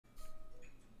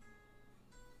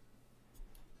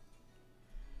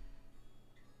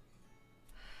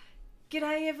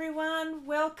G'day everyone,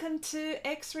 welcome to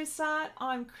Xrissart.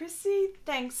 I'm Chrissy,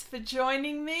 thanks for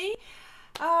joining me.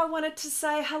 I wanted to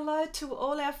say hello to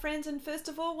all our friends, and first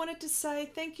of all wanted to say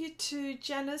thank you to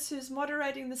Janice who's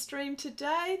moderating the stream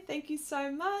today. Thank you so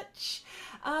much.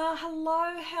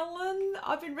 Hello Helen,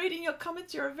 I've been reading your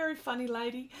comments, you're a very funny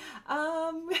lady.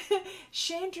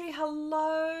 Chandri,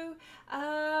 hello.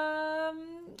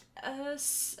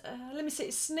 Let me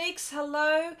see, Sneaks,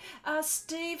 hello.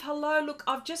 Steve, hello. Look,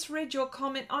 I've just read your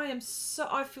comment. I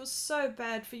feel so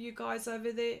bad for you guys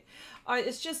over there.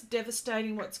 It's just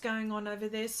devastating what's going on over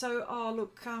there. So, oh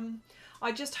look,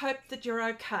 I just hope that you're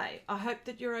okay. I hope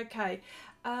that you're okay.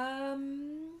 Oh,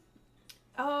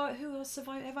 who else have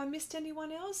I missed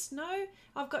anyone else? No,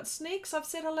 I've got Sneaks. I've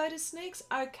said hello to Sneaks.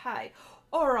 Okay,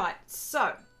 all right.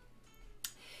 So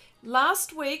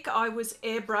last week I was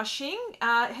airbrushing,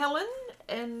 Helen,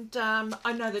 and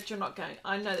I know that you're not going.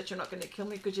 I know that you're not going to kill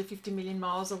me because you're 50 million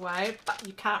miles away, but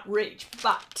you can't reach.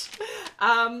 But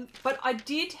I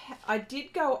did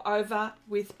go over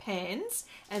with pans,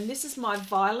 and this is my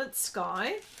Violet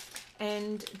Sky,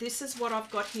 and this is what I've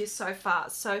got here so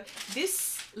far. So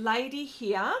this lady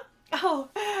here. Oh,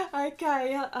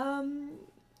 okay.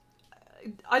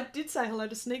 I did say hello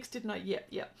to Sneaks, didn't I?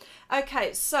 Yep.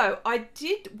 Okay, so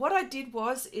what I did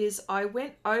was I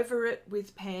went over it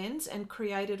with pans and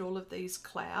created all of these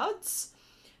clouds.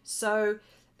 So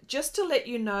just to let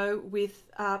you know,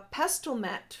 with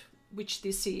Pastelmat, which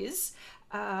this is,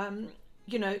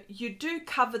 you know, you do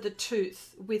cover the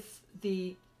tooth with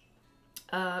the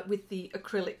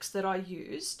acrylics that I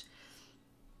used.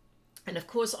 And of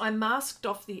course I masked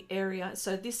off the area,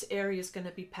 so this area is going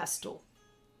to be pastel.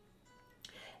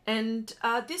 And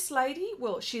this lady,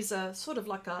 well, she's a sort of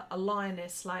like a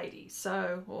lioness lady,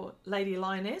 so, or lady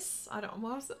lioness. I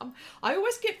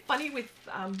always get funny with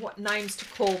what names to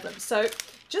call them. So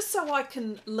just so I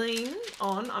can lean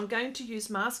on, I'm going to use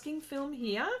masking film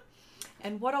here.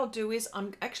 And what I'll do is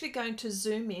I'm actually going to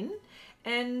zoom in.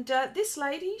 And this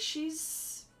lady,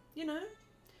 she's, you know,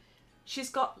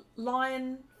 she's got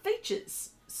lion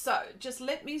features. So just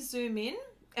let me zoom in.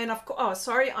 And of course, oh,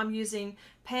 sorry, I'm using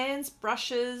pans,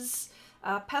 brushes,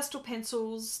 pastel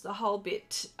pencils, the whole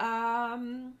bit. All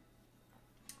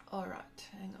right,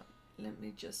 hang on. Let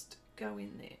me just go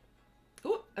in there.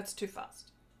 Oh, that's too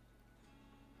fast.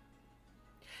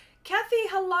 Kathy,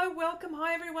 hello, welcome.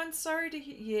 Hi, everyone. Sorry to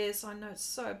hear. Yes, I know, it's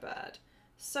so bad.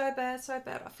 So bad, so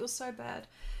bad. I feel so bad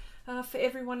for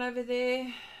everyone over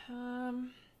there. I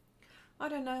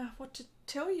don't know what to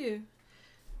tell you.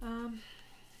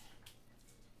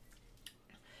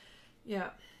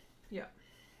 Yeah.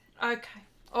 Okay.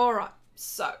 All right.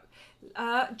 So,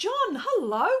 John,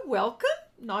 hello, welcome.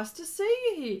 Nice to see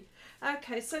you here.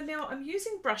 Okay. So now I'm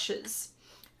using brushes,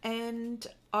 and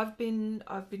I've been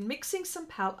mixing some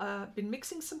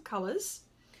colors,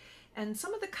 and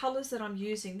some of the colors that I'm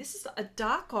using. This is a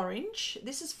dark orange.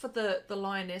 This is for the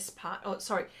lioness part. Oh,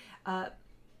 sorry.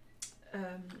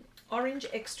 Orange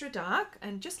extra dark,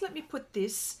 and just let me put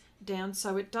this down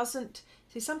so it doesn't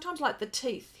see. Sometimes, like the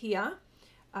teeth here,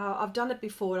 I've done it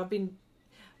before. I've been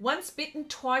once bitten,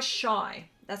 twice shy.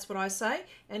 That's what I say.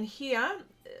 And here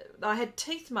I had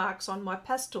teeth marks on my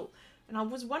pastel, and I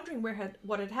was wondering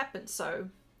what had happened. So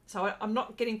I'm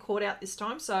not getting caught out this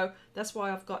time. So that's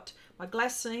why I've got my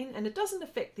glassine, and it doesn't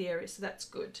affect the area, so that's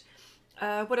good.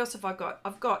 What else have I got?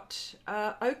 I've got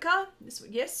ochre.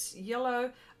 Yes,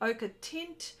 yellow ochre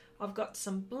tint. I've got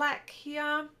some black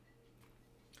here.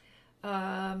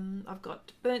 I've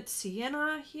got burnt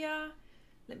sienna here.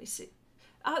 Let me see.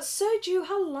 Sergio,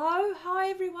 hello. Hi,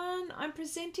 everyone. I'm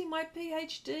presenting my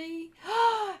PhD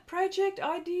project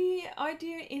idea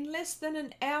in less than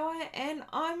an hour, and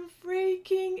I'm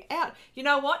freaking out. You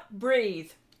know what?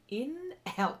 Breathe. In,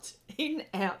 out. In,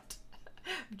 out.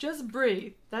 Just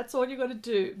breathe. That's all you got to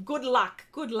do. Good luck.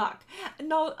 Good luck.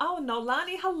 No, oh,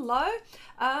 Nolani, hello.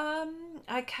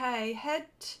 Okay,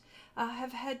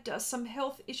 have had some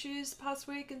health issues past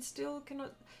week and still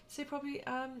cannot see properly.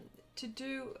 To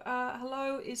do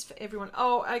hello is for everyone.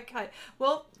 Oh, okay.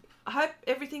 Well, I hope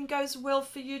everything goes well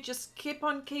for you. Just keep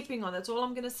on keeping on. That's all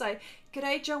I'm going to say.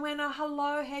 G'day, Joanna.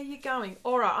 Hello. How you going?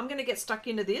 All right. I'm going to get stuck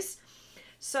into this.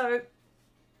 So,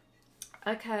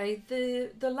 okay.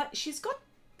 She's got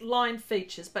line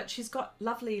features, but she's got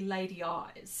lovely lady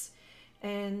eyes,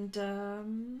 and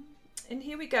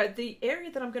here we go. The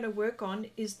area that I'm going to work on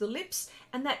is the lips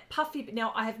and that puffy bit.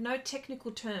 Now, I have no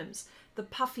technical terms. The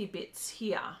puffy bits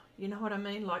here. You know what I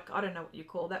mean? Like, I don't know what you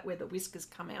call that, where the whiskers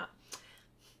come out.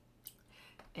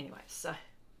 Anyway, so.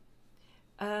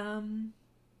 Oh,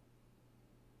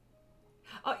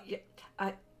 yeah.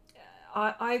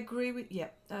 I agree with, yeah.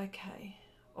 Okay.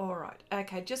 All right.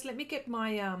 Okay, just let me get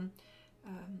my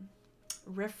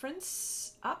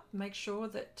reference up. Make sure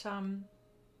that...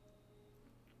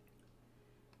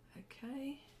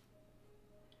 okay.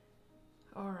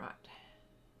 All right.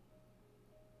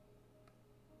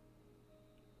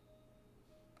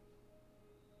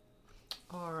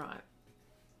 All right.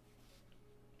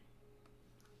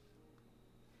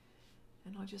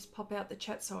 And I'll just pop out the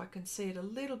chat so I can see it a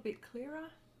little bit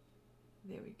clearer.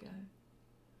 There we go.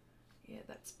 Yeah,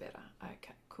 that's better.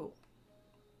 Okay, cool.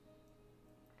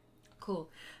 Cool.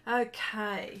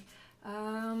 Okay.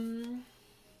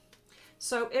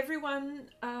 So everyone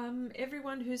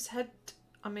who's had,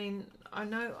 I mean, I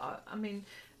know,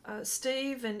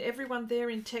 Steve and everyone there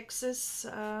in Texas,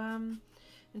 and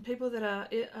people that are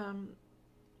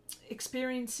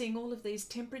experiencing all of these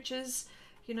temperatures,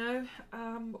 you know,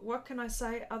 what can I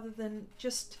say other than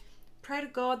just pray to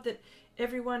God that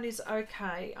everyone is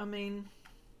okay. I mean,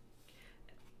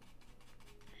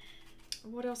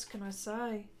 what else can I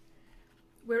say?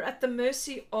 We're at the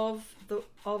mercy of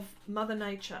Mother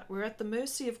Nature. We're at the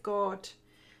mercy of God.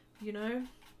 You know,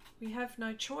 we have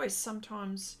no choice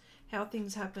sometimes how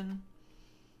things happen.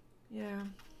 Yeah.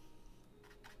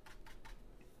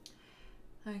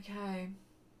 Okay.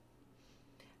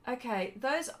 Okay,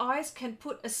 those eyes can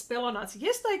put a spell on us.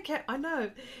 Yes, they can. I know.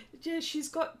 Yeah, she's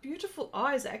got beautiful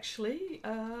eyes, actually.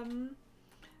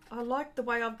 I like the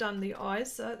way I've done the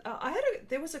eyes.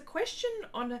 There was a question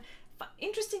on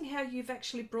interesting how you've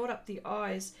actually brought up the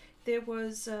eyes. There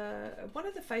was one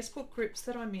of the Facebook groups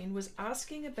that I'm in was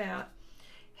asking about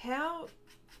how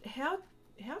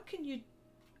can you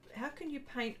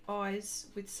paint eyes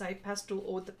with, say, pastel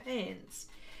or the pans.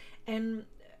 And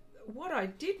what I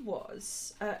did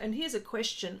was, and here's a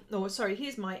question, or sorry,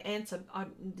 here's my answer.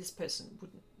 This person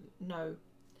wouldn't know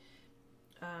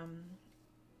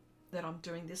that I'm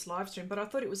doing this live stream, but I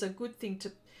thought it was a good thing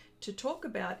to talk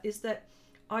about, is that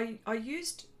I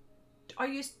used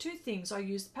two things. I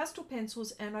used pastel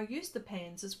pencils and I used the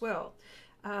pans as well.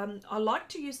 I like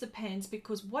to use the pans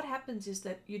because what happens is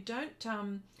that you don't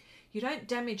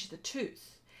damage the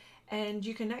tooth, and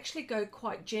you can actually go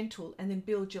quite gentle and then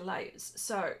build your layers.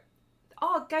 So,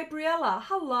 oh, Gabriella,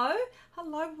 hello,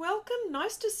 welcome,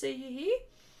 nice to see you here.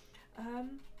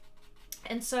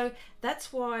 And so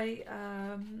that's why,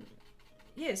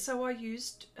 yeah, so I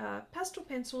used pastel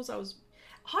pencils.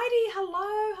 Heidi,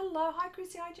 hello, hi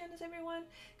Chrissy, hi Janice, everyone.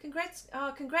 Congrats,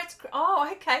 oh,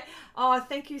 okay. Oh,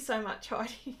 thank you so much,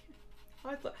 Heidi.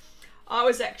 I thought I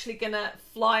was actually gonna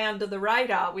fly under the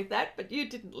radar with that, but you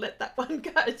didn't let that one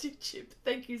go, did you?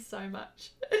 Thank you so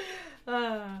much.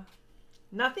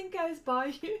 Nothing goes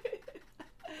by you.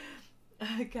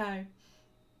 Okay.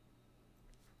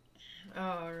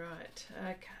 All right,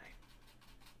 okay.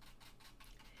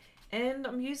 And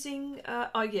I'm using,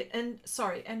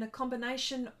 and a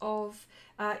combination of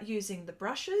using the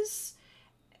brushes,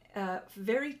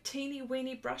 very teeny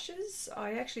weeny brushes.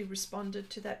 I actually responded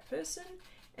to that person,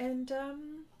 and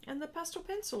the pastel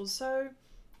pencils. So,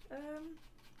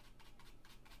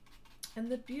 and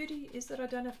the beauty is that I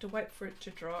don't have to wait for it to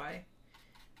dry.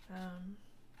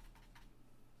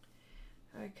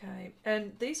 Okay,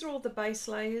 and these are all the base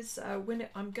layers.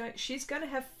 She's going to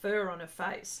have fur on her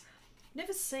face.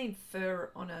 Never seen fur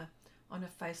on a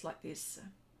face like this.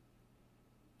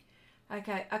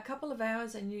 Okay, a couple of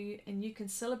hours and you can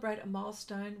celebrate a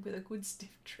milestone with a good stiff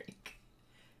drink.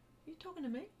 Are you talking to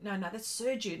me? No, that's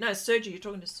Sergio. No, Sergio, you're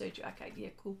talking to Sergio. Okay, yeah,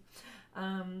 cool.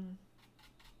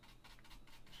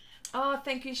 Oh,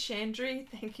 thank you, Chandri.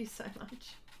 Thank you so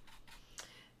much.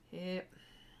 Yep.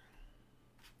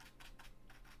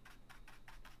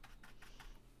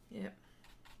 Yep.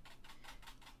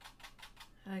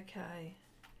 Okay.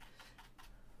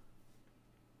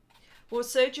 Well,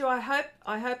 Sergio,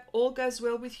 I hope all goes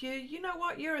well with you. You know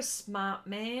what? You're a smart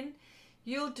man.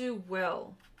 You'll do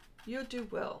well. You'll do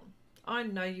well. I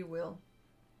know you will.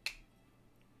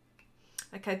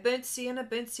 Okay, burnt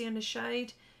sienna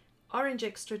shade, orange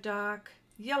extra dark,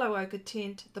 yellow ochre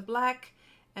tint, the black,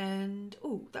 and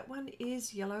oh, that one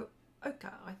is yellow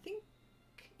ochre, I think.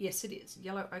 Yes, it is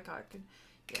yellow ochre.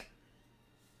 Yeah.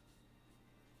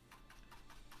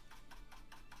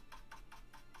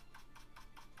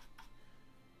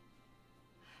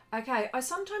 Okay, I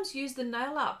sometimes use the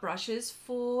nail art brushes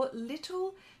for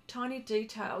little tiny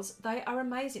details. They are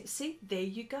amazing. See, there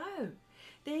you go.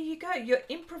 There you go. You're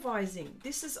improvising.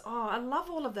 This is, oh, I love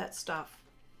all of that stuff.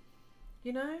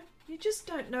 You know, you just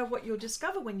don't know what you'll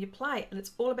discover when you play, and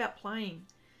it's all about playing.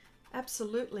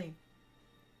 Absolutely.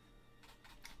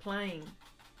 Playing.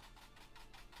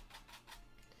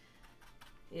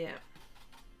 Yeah.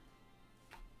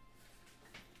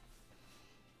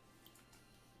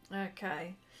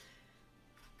 Okay.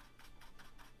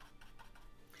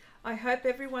 I hope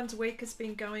everyone's week has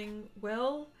been going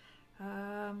well.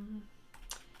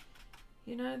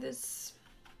 You know,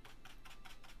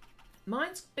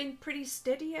 mine's been pretty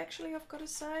steady, actually, I've got to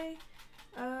say.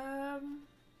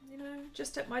 You know,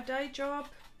 just at my day job,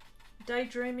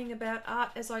 daydreaming about art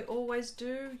as I always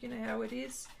do. You know how it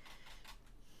is.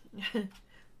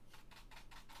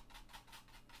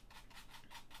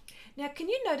 Now, can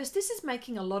you notice this is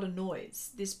making a lot of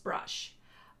noise, this brush?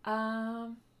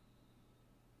 Oh,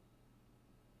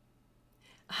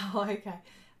 okay.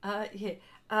 Yeah.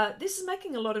 This is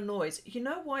making a lot of noise. You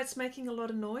know why it's making a lot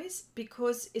of noise?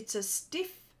 Because it's a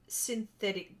stiff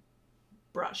synthetic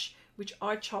brush, which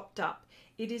I chopped up.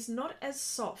 It is not as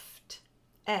soft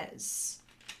as,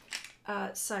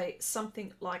 say,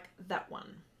 something like that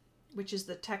one, which is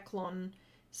the Taklon.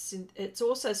 It's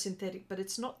also synthetic, but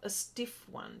it's not a stiff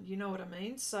one. You know what I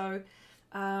mean? So,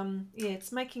 yeah,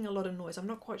 it's making a lot of noise. I'm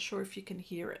not quite sure if you can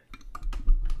hear it.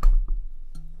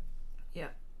 Yeah.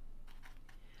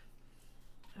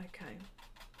 Okay.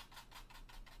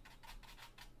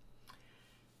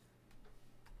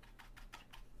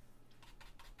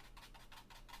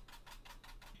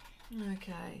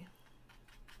 Okay.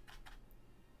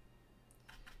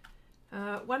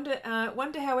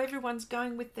 Wonder how everyone's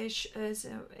going with their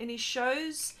any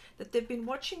shows that they've been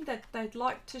watching that they'd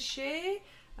like to share,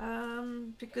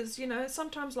 because you know,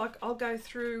 sometimes like I'll go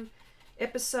through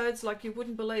episodes like you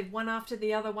wouldn't believe, one after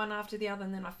the other,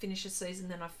 and then I finish a season,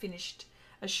 then I finished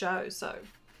a show. So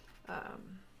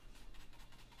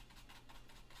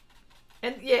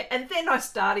and yeah, and then I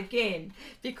start again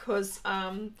because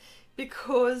I'm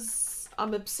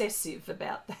obsessive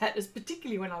about that, as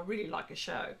particularly when I really like a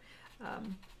show.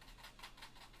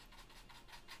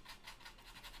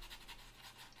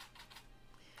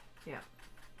 Yeah.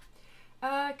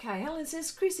 Okay, Helen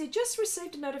says, Chrissy, just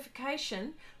received a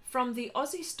notification from the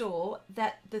Aussie store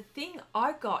that the thing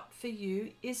I got for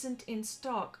you isn't in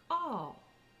stock. Oh,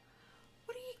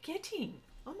 what are you getting?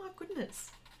 Oh my goodness.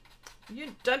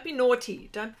 You don't be naughty.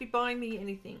 Don't be buying me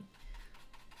anything.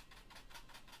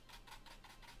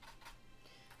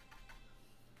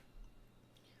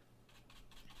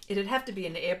 It'd have to be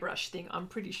an airbrush thing, I'm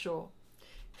pretty sure.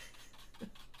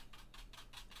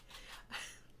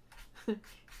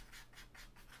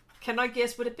 Can I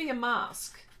guess, would it be a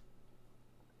mask?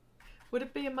 Would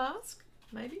it be a mask?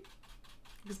 Maybe?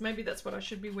 Because maybe that's what I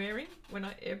should be wearing when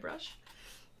I airbrush.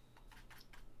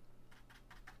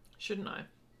 Shouldn't I?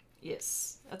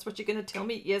 Yes. That's what you're going to tell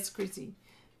me? Yes, Chrissy.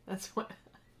 That's what...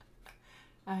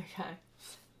 Okay.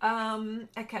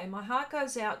 Okay, my heart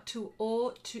goes out to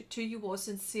you all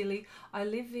sincerely. I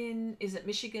live in, is it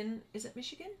Michigan? Is it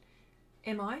Michigan?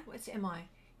 MI? What's MI?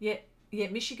 Yeah,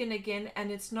 Michigan again,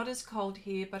 and it's not as cold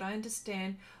here, but I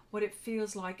understand what it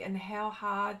feels like and how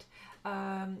hard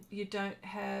you don't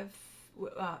have,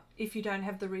 if you don't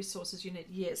have the resources you need.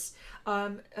 Yes.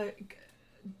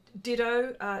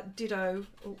 Ditto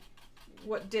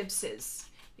what Deb says.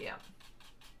 Yeah.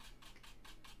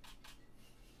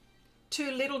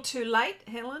 Too little, too late,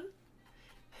 Helen?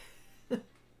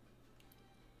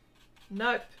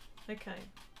 Nope. Okay.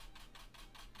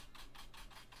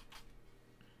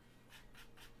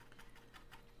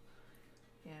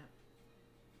 Yeah.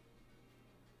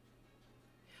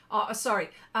 Oh, sorry.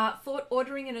 Thought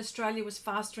ordering in Australia was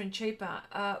faster and cheaper.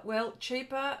 Well,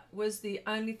 cheaper was the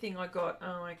only thing I got.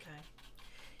 Oh, okay.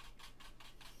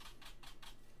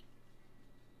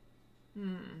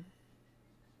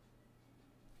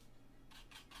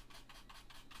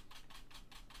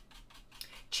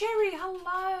 Cherry,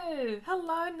 hello.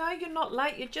 Hello. No, you're not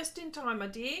late. You're just in time, my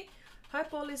dear.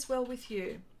 Hope all is well with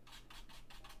you.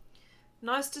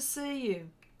 Nice to see you.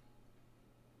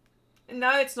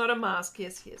 No, it's not a mask.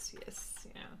 Yes. Yeah,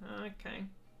 okay.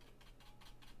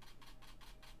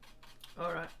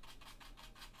 All right.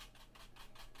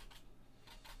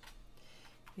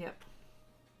 Yep.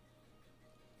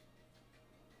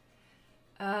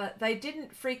 They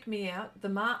didn't freak me out, the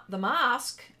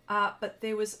mask, but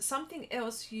there was something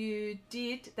else you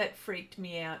did that freaked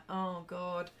me out. Oh,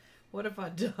 God, what have I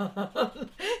done?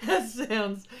 That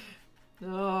sounds...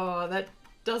 Oh, that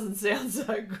doesn't sound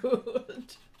so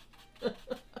good.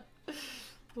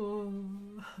 Oh.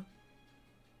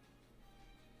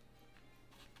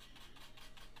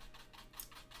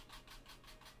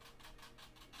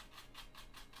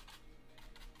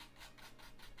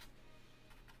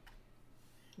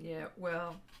 Yeah,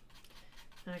 well,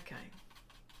 okay.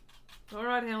 All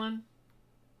right, Helen.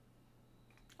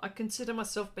 I consider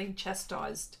myself being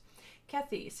chastised.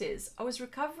 Kathy says, I was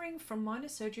recovering from minor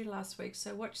surgery last week,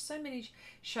 so watched so many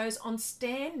shows on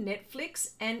Stan,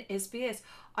 Netflix, and SBS.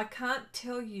 I can't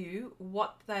tell you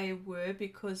what they were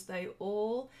because they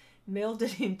all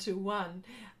melded into one.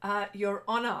 Your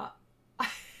Honor.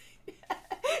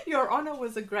 Your Honor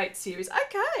was a great series.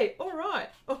 Okay, all right,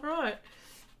 all right.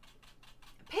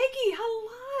 Peggy,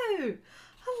 hello.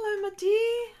 Hello, my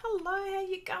dear. Hello, how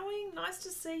you going? Nice to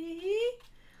see you here.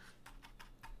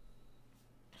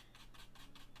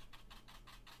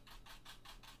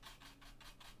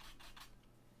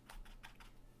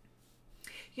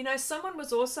 You know, someone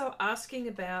was also asking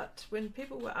about, when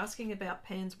people were asking about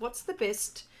pans, what's the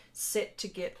best set to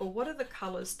get, or what are the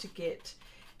colors to get?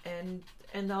 And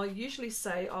they'll usually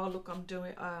say, oh, look, I'm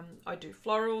doing, I do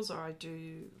florals, or I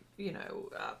do, you know,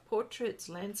 portraits,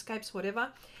 landscapes,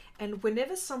 whatever. And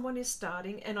whenever someone is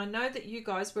starting, and I know that you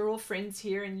guys, we're all friends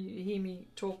here and you hear me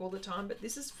talk all the time, but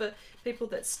this is for people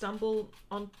that stumble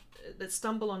on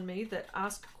me, that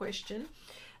ask a question.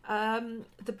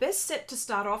 The best set to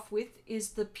start off with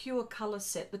is the pure color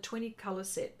set, the 20 color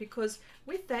set, because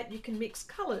with that you can mix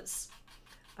colors.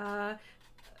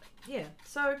 Yeah,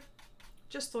 so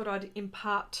just thought I'd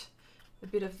impart a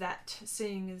bit of that,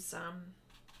 seeing as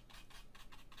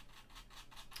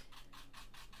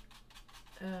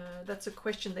that's a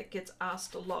question that gets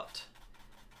asked a lot.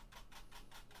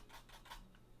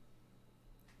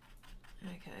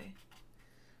 Okay.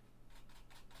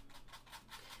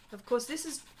 Of course, this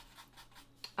is...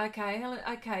 Okay, Helen,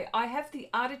 okay. I have the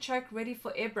artichoke ready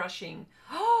for airbrushing.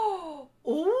 Oh,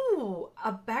 ooh,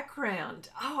 a background.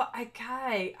 Oh,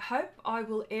 okay. Hope I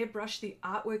will airbrush the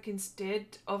artwork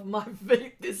instead of my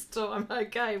feet this time.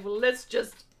 Okay, well, let's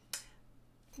just...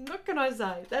 What can I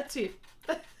say? That's it.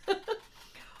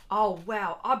 Oh,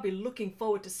 wow. I'd be looking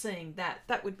forward to seeing that.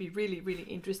 That would be really, really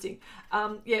interesting.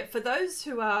 Yeah, for those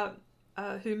who are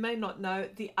who may not know,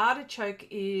 the artichoke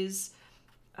is...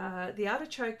 the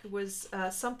artichoke was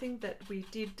something that we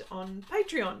did on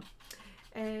Patreon,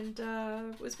 and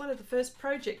it was one of the first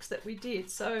projects that we did.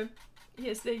 So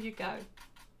yes, there you go.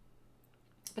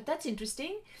 But that's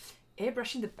interesting.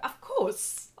 Airbrushing the... Of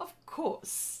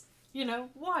course. You know,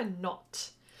 why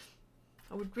not?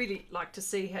 I would really like to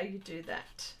see how you do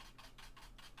that.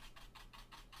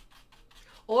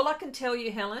 All I can tell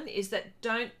you, Helen, is that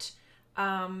don't...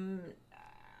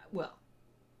 well,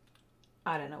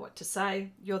 I don't know what to say.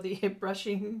 You're the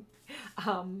airbrushing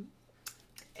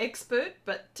expert,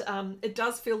 but it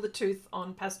does feel the tooth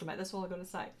on Pastelmat. That's all I've got to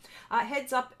say.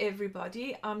 Heads up,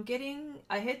 everybody. I'm getting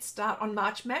a head start on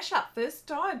March Mashup. First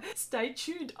time. Stay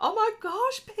tuned. Oh my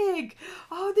gosh, Peg.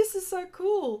 Oh, this is so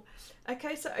cool.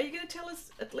 Okay, so are you going to tell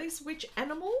us at least which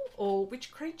animal or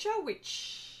which creature,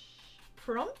 which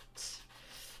prompt?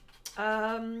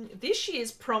 This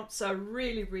year's prompts are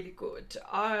really, really good.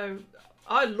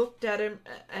 I looked at him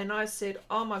and I said,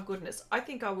 oh my goodness, I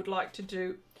think I would like to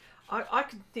do, I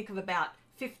can think of about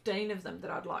 15 of them that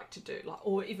I'd like to do, like,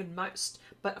 or even most,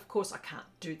 but of course I can't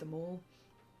do them all,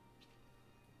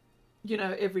 you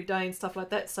know, every day and stuff like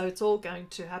that. So it's all going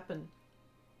to happen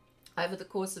over the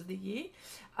course of the year.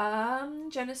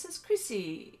 Janice says,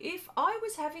 Chrissy, if I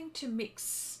was having to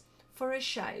mix for a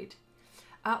shade,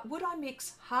 would I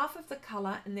mix half of the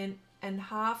colour and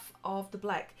half of the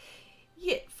black?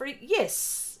 Yeah,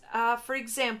 yes. For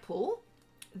example,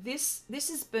 this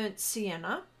is burnt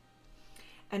sienna,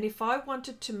 and if I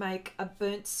wanted to make a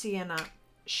burnt sienna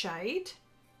shade,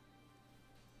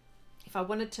 if I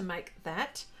wanted to make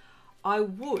that, I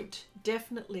would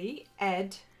definitely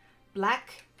add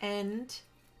black and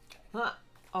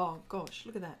oh gosh,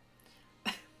 look at that.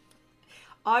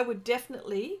 I would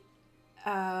definitely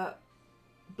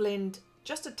blend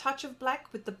just a touch of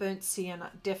black with the burnt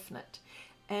sienna, definite.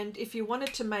 And if you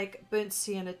wanted to make burnt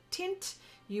sienna tint,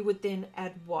 you would then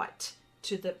add white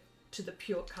to the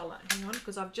pure colour. Hang on,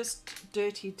 because I've just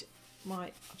dirtied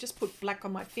I've just put black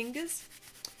on my fingers.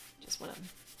 Just want to...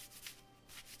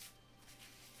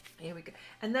 Here we go.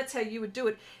 And that's how you would do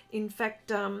it. In fact,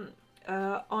 there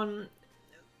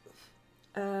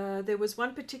was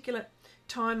one particular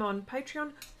time on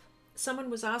Patreon, someone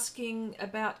was asking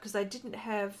about, because they didn't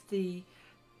have the...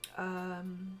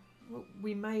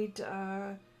 we made,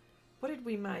 what did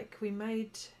we make? We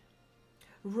made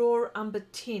raw umber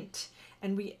tint,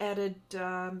 and we added,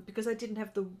 because I didn't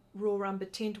have the raw umber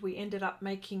tint, we ended up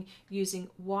using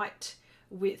white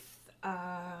with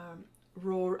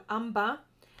raw umber,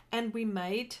 and we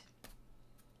made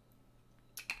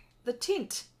the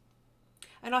tint.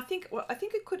 And I think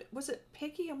it could, was it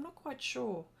Peggy? I'm not quite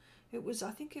sure. It was,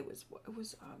 I think it was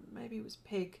maybe it was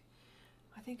Peg.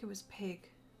 I think it was Peg.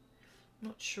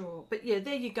 Not sure, but yeah,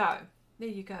 there you go. There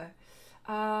you go.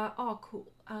 Oh, cool.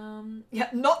 Yeah,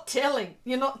 not telling.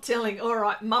 You're not telling. All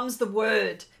right, mum's the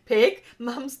word, Peg.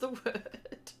 Mum's the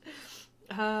word.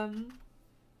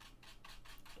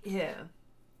 Yeah.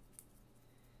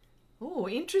 Oh,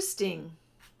 interesting.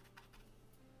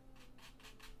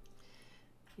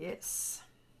 Yes.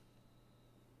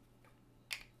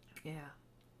 Yeah.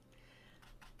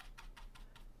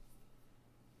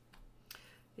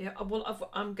 Yeah, well,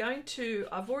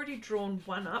 I've already drawn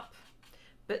one up,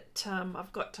 but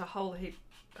I've got a whole heap.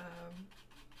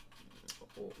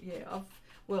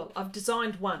 I've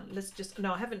designed one.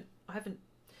 I haven't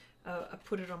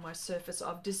put it on my surface.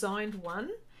 I've designed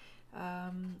one,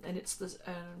 and it's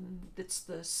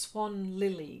the Swan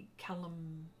Lily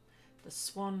Callum, the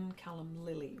Swan Callum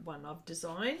Lily one I've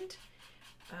designed,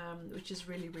 which is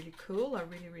really, really cool. I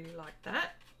really, really like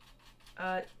that.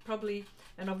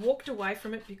 And I've walked away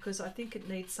from it because I think it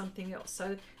needs something else.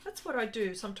 So that's what I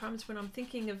do sometimes when I'm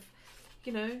thinking of,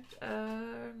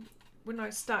 when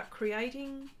I start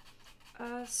creating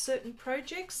certain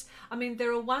projects. I mean,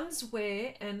 there are ones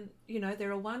where,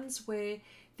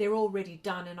 they're already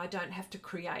done and I don't have to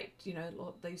create,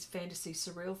 these fantasy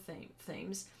surreal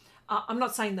themes. I'm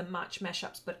not saying the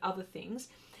mashups, but other things.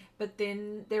 But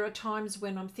then there are times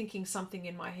when I'm thinking something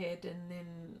in my head and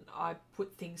then I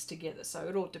put things together. So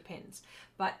it all depends.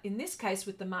 But in this case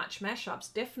with the March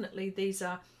mashups, definitely these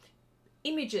are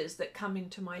images that come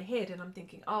into my head and I'm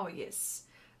thinking, oh yes,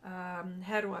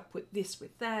 how do I put this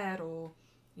with that? Or,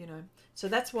 so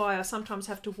that's why I sometimes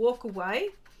have to walk away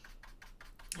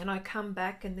and I come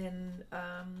back and then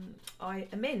I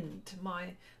amend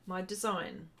my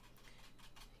design.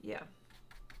 Yeah.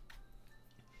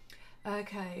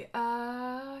 Okay,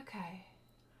 okay.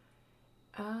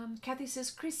 Kathy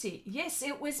says, Chrissy, yes,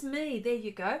 it was me. There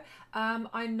you go.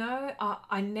 I know,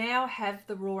 I now have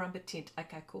the raw umber tint.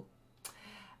 Okay, cool.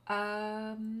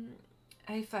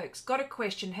 Hey, folks, got a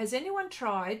question. Has anyone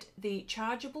tried the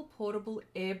chargeable portable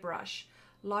airbrush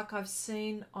like I've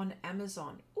seen on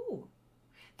Amazon? Ooh,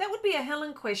 that would be a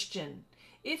Helen question.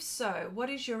 If so,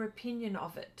 what is your opinion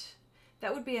of it?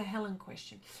 That would be a Helen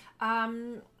question.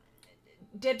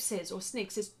 Deb says, or Sneak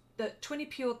says, the 20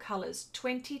 pure colors,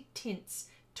 20 tints,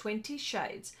 20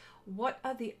 shades. What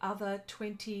are the other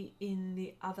 20 in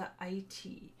the other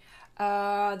 80?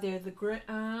 They're the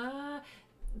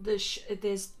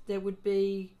there would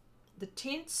be the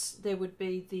tints, there would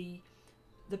be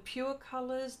the pure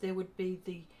colors, there would be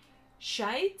the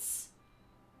shades,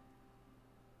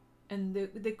 and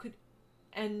there could,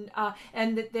 and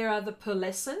there are the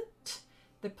pearlescent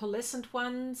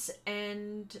ones,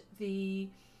 and the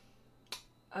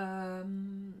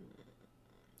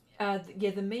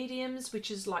the mediums,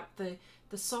 which is like the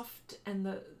soft and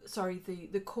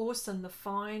the coarse and the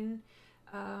fine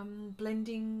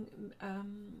blending.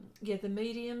 The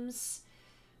mediums.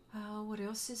 What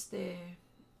else is there?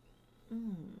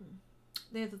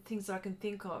 They're the things I can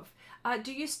think of.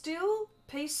 Do you still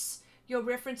piece your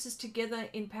references together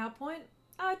in PowerPoint?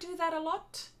 I do that a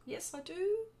lot. Yes, I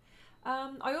do.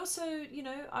 I also,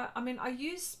 I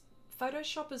use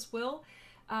Photoshop as well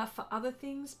for other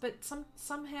things, but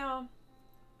somehow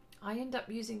I end up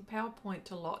using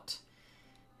PowerPoint a lot,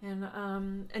 and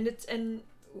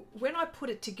when I put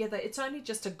it together, it's only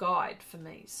just a guide for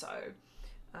me. So,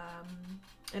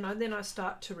 then I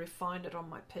start to refine it on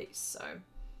my piece. So,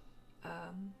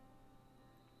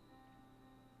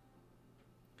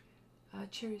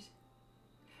 cherries.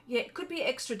 Yeah, it could be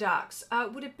extra darks.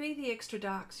 Would it be the extra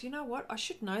darks? You know what? I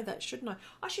should know that, shouldn't I?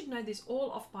 I should know this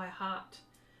all off by heart.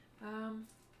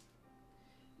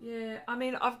 Yeah, I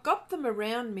mean, I've got them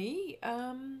around me.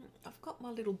 I've got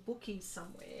my little bookie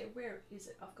somewhere. Where is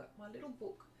it? I've got my little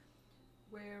book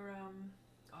where,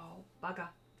 oh, bugger.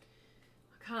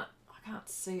 I can't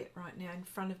see it right now in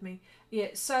front of me. Yeah,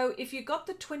 so if you got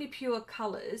the 20 pure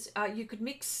colours, you could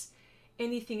mix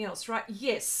anything else, right?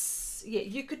 Yes. Yeah,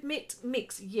 you could mix.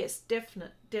 Yes,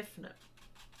 definite.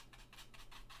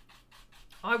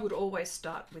 I would always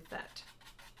start with that.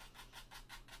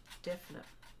 Definite.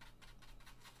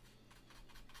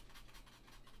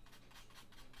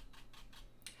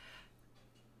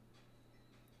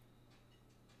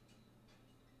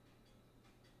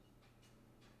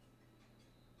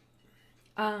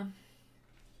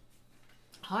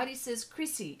 Heidi says,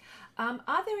 Chrissy, are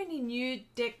there any new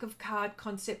deck of card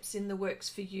concepts in the works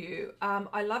for you?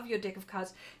 I love your deck of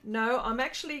cards. No, I'm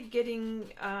actually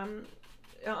getting,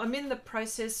 I'm in the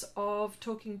process of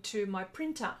talking to my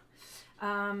printer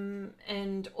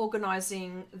and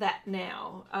organizing that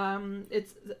now.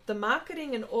 It's the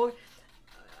marketing and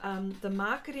the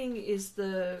marketing is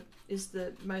the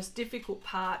most difficult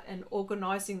part, and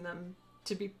organizing them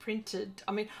to be printed.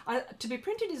 I mean, to be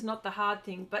printed is not the hard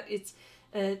thing, but it's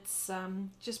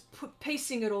just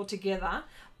piecing it all together.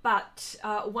 But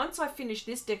once I finish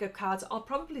this deck of cards, I'll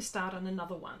probably start on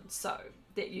another one. So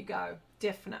there you go.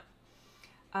 Definite.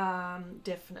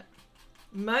 Definite.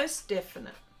 Most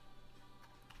definite.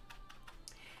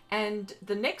 And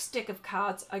the next deck of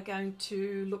cards are going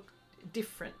to look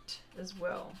different as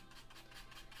well.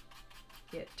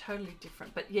 Yeah, totally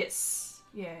different. But yes,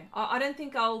 yeah. I don't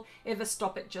think I'll ever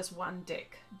stop at just one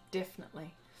deck.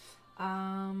 Definitely.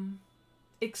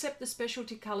 Except the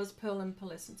specialty colours, Pearl and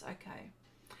Pearlescence. Okay.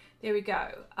 There we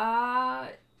go.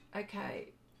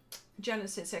 Okay.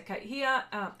 Janice says, okay, here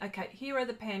are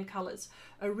the pan colours.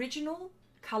 Original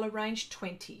colour range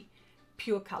 20.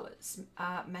 Pure colours,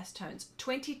 mass tones.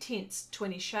 20 tints,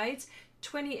 20 shades,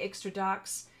 20 extra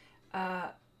darks,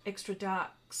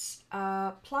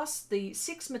 plus the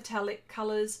 6 metallic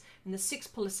colours and the 6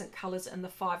 pearlescent colours and the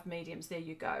 5 mediums. There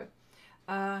you go.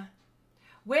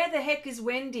 Where the heck is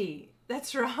Wendy?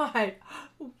 That's right.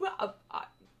 Well,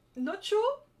 not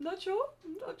sure.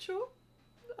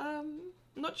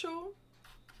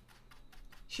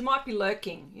 She might be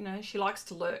lurking. You know, she likes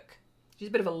to lurk. She's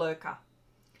a bit of a lurker.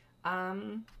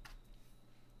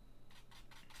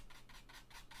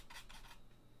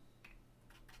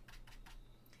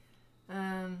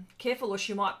 Careful or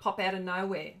she might pop out of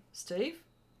nowhere, Steve.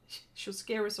 She'll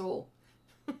scare us all.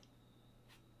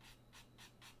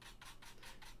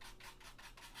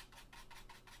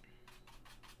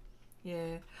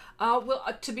 Yeah. Well,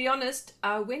 to be honest,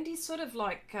 Wendy's sort of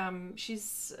like,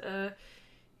 she's,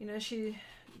 you know, she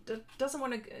doesn't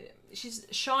want to, she's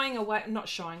shying away, not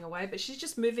shying away, but she's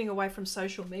just moving away from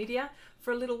social media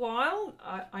for a little while.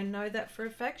 I know that for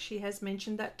a fact. She has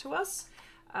mentioned that to us.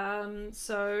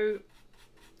 So,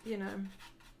 you know,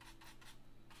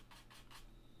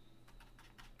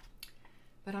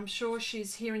 but I'm sure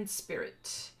she's here in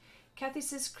spirit. Kathy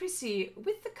says, Chrissy,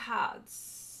 with the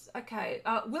cards, okay,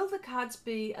 will the cards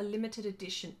be a limited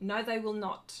edition? No, they will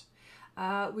not.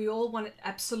 We all want it,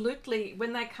 absolutely.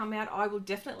 When they come out, I will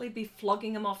definitely be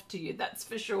flogging them off to you, that's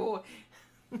for sure.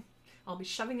 I'll be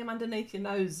shoving them underneath your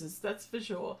noses, that's for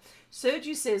sure.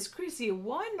 Sergi says, Chrissy,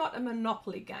 why not a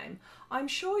Monopoly game? I'm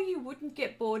sure you wouldn't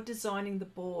get bored designing the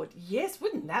board. Yes,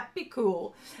 wouldn't that be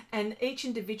cool? And each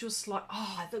individual slot,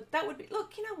 oh, that would be,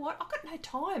 look, you know what? I've got no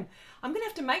time. I'm going to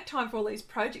have to make time for all these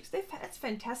projects. That's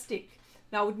fantastic.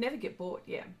 No, I would never get bored,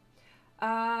 yeah.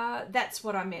 That's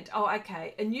what I meant. Oh,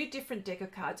 okay. A new different deck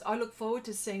of cards. I look forward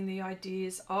to seeing the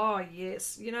ideas. Oh,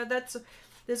 yes. You know,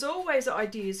 there's always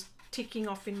ideas ticking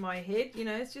off in my head. You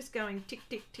know, it's just going tick,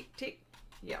 tick, tick, tick.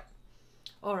 Yep.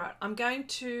 All right. I'm going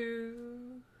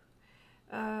to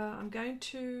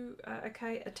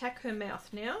okay, attack her mouth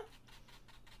now.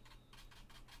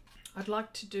 I'd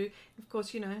like to do, of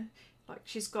course, you know, like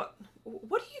she's got,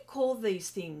 what do you call these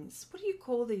things? What do you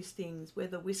call these things where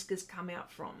the whiskers come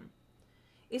out from?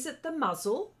 Is it the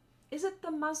muzzle? Is it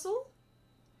the muzzle?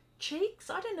 Cheeks?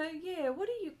 I don't know. Yeah, what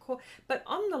do you call? But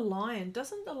on the lion,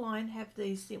 doesn't the lion have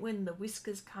these when the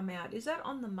whiskers come out? Is that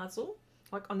on the muzzle?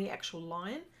 Like on the actual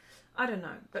lion? I don't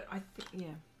know, but I think,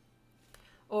 yeah.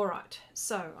 All right,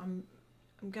 so I'm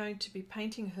going to be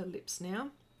painting her lips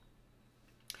now.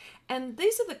 And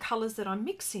these are the colours that I'm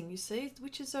mixing, you see,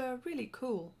 which is really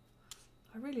cool.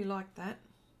 I really like that.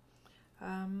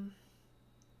 All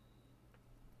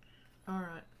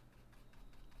right.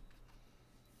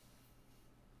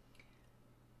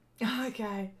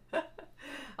 Okay.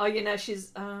 Oh, you know,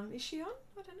 she's, is she on?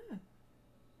 I don't know.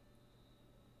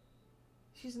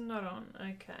 She's not on.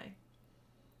 Okay.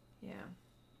 Yeah.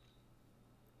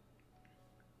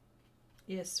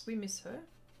 Yes, we miss her.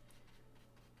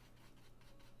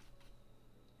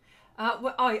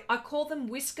 Well, I call them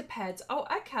whisker pads. Oh,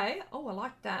 okay. Oh, I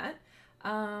like that.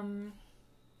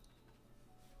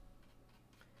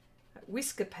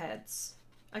 Whisker pads.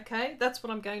 Okay, that's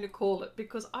what I'm going to call it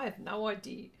because I have no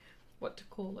idea what to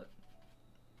call it.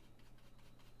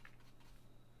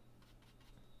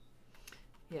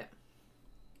 Yeah.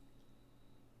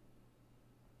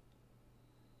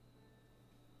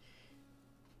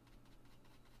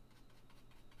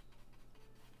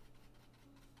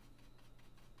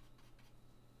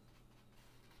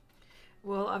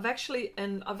 Well, I've actually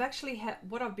had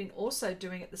what I've been also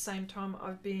doing at the same time.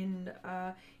 I've been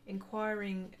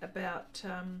inquiring about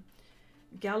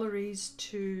galleries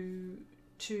to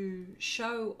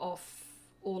show off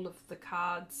all of the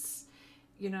cards,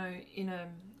 you know, in a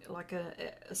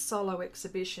solo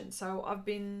exhibition. So I've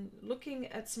been looking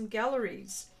at some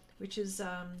galleries, which is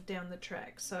down the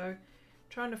track. So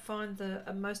trying to find the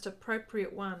most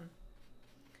appropriate one.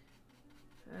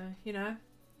 You know,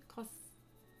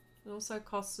 It also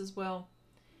costs as well.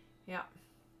 Yeah.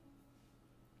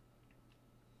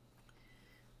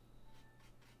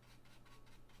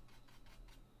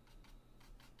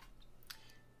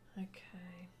 Okay.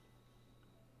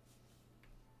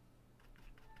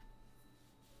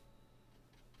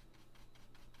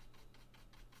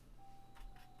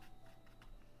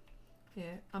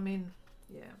 Yeah, I mean,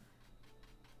 yeah.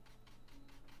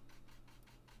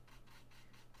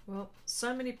 Well,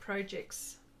 so many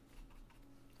projects.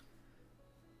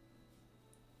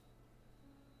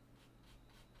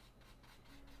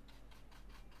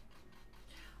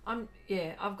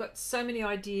 Yeah, I've got so many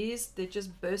ideas, they're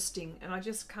just bursting, and I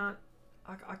just can't,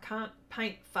 I can't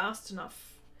paint fast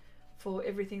enough for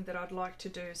everything that I'd like to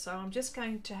do. So I'm just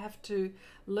going to have to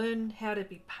learn how to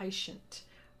be patient.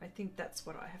 I think that's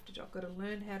what I have to do. I've got to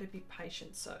learn how to be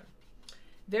patient. So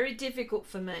very difficult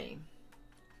for me,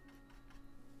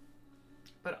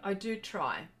 but I do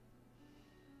try.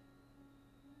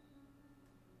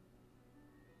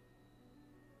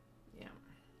 Yeah.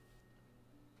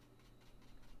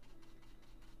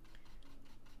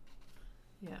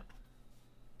 Yeah.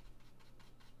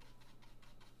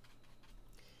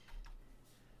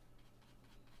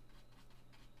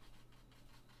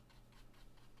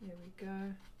 There we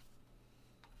go.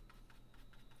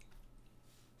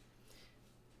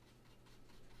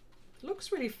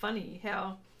 Looks really funny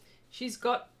how she's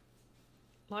got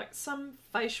like some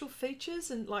facial features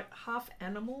and like half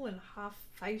animal and half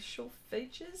facial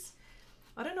features.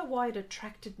 I don't know why it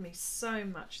attracted me so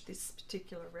much, this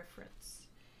particular reference.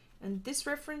 And this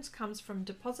reference comes from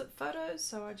Deposit Photos,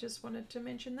 so I just wanted to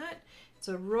mention that. It's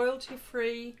a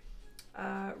royalty-free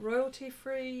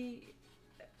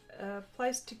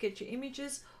place to get your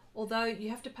images, although you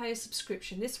have to pay a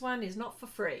subscription. This one is not for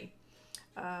free.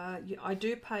 I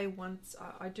do pay once.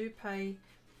 I do pay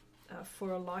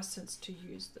for a license to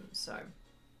use them. So,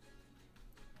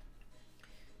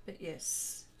 but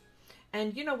yes,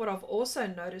 and you know what I've also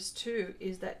noticed too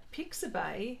is that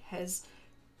Pixabay has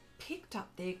picked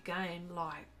up their game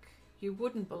like you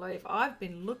wouldn't believe. I've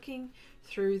been looking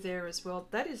through there as well.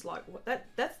 That is like what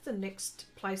that's the next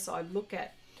place I look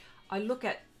at. I look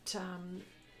at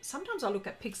sometimes I look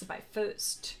at Pixabay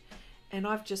first, and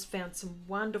I've just found some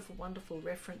wonderful, wonderful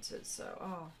references. So,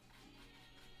 oh.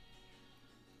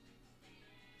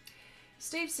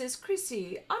 Steve says,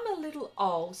 Chrissy, I'm a little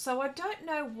old, so I don't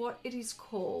know what it is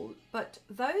called, but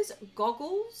those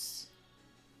goggles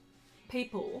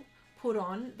people put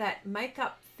on that make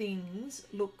up things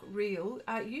look real,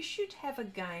 you should have a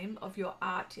game of your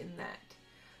art in that.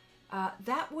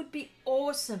 That would be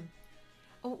awesome.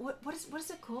 Oh, what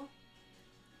is it called?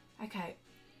 Okay,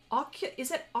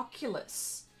 is it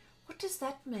Oculus? What does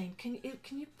that mean? Can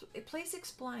you please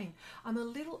explain? I'm a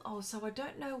little old, so I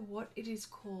don't know what it is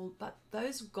called, but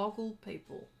those goggle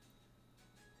people.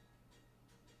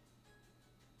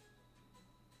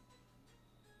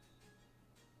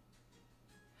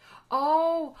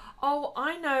 Oh,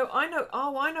 I know.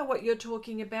 Oh, I know what you're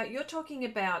talking about. You're talking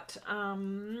about, I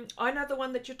know the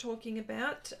one that you're talking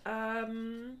about.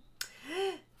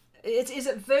 Is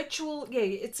it virtual? Yeah,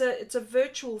 it's a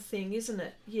virtual thing, isn't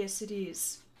it? Yes, it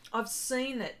is. I've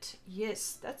seen it.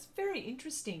 Yes, that's very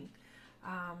interesting.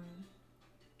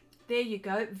 There you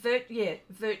go.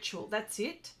 Virtual. That's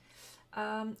it.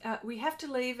 We have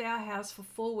to leave our house for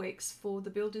 4 weeks for the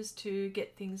builders to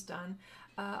get things done.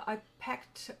 I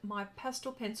packed my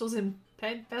pastel pencils and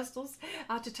PanPastels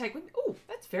to take with me. Oh,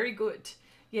 that's very good.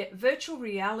 Yeah, virtual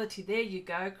reality. There you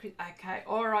go. Okay.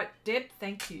 All right, Deb.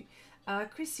 Thank you.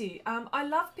 Chrissy, I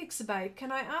love Pixabay.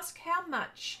 Can I ask how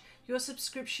much your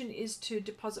subscription is to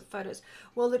Deposit Photos?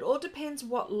 Well, it all depends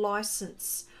what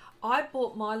license. I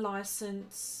bought my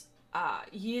license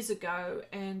years ago,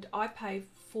 and I pay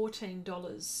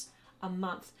 $14 a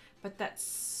month, but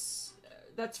that's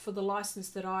for the license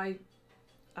that I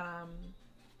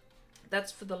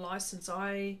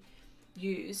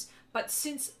use. But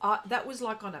since that was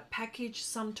like on a package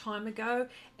some time ago,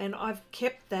 and I've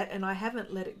kept that and I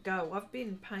haven't let it go. I've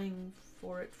been paying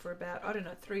for it for about, I don't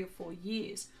know, 3 or 4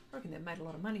 years. I reckon they've made a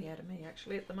lot of money out of me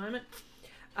actually at the moment.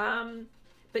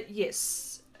 But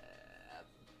yes,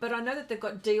 but I know that they've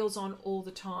got deals on all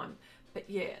the time. But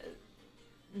yeah.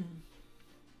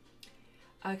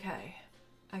 Okay.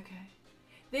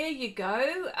 There you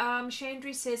go.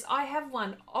 Chandri says, I have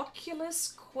one,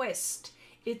 Oculus Quest.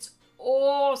 It's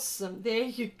awesome. There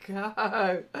you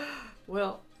go.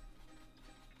 Well,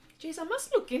 geez, I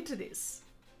must look into this.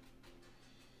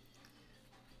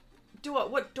 Do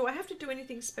I have to do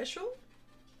anything special?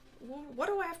 What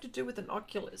do I have to do with an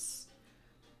Oculus?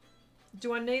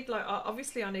 Do I need, like,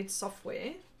 obviously I need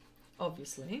software,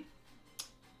 obviously.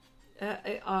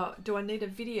 Do I need a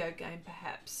video game,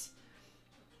 perhaps?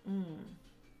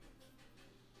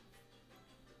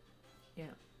 Yeah.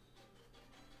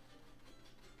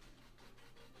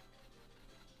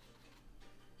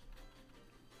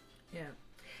 Yeah.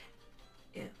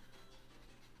 Yeah.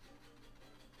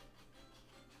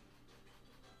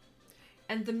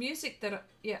 And the music that,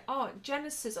 yeah,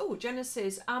 Janice says,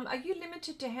 are you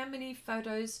limited to how many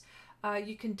photos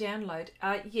you can download?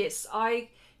 Yes, I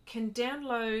can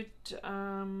download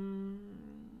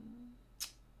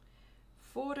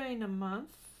 14 a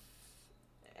month,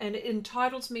 and it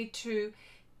entitles me to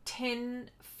 10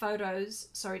 photos,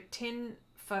 sorry,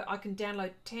 I can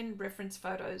download 10 reference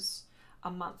photos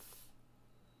a month.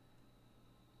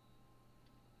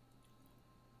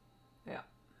 Yeah.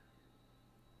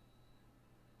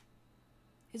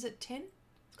 Is it 10?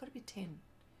 It's got to be 10.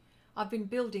 I've been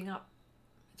building up.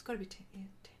 It's got to be 10. Yeah,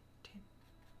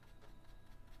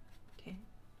 10.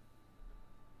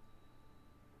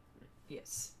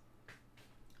 Yes.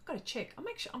 I've got to check. I'm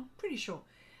pretty sure.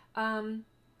 Yeah.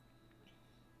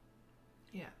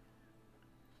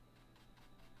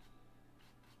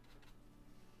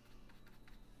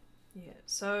 Yeah.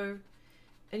 So,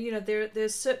 and you know,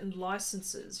 there's certain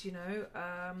licenses. You know,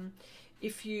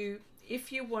 if you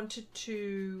wanted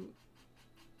to,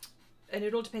 and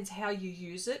it all depends how you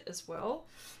use it as well.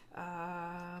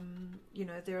 You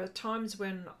know, there are times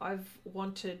when I've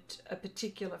wanted a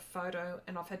particular photo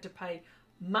and I've had to pay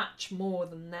much more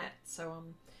than that. So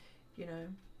I'm, you know,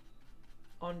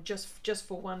 on just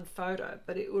for one photo,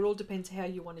 but it all depends how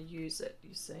you want to use it,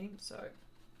 you see. So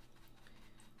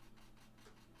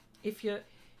if you're,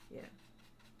 yeah.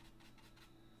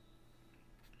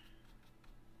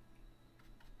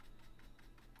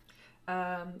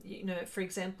 You know, for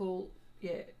example,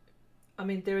 yeah, I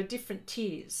mean, there are different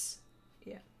tiers,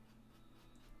 yeah,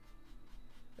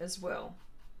 as well,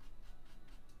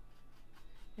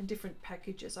 and different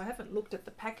packages. I haven't looked at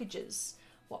the packages,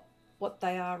 what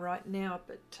they are right now,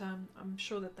 but I'm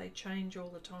sure that they change all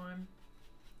the time.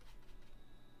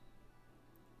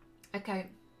 Okay.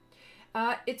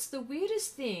 It's the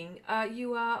weirdest thing.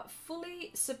 You are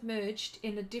fully submerged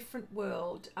in a different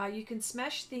world. You can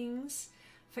smash things,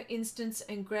 for instance,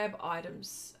 and grab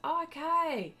items. Oh,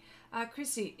 okay.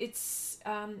 Chrissy, it's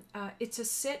a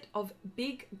set of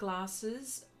big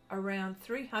glasses, around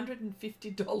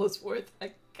 $350 worth.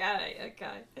 Okay.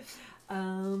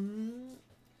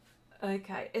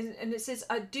 Okay, and it says,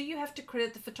 do you have to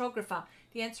credit the photographer?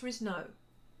 The answer is no.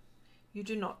 You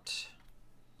do not.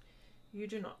 You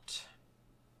do not.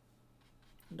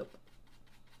 Nope.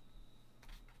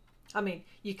 I mean,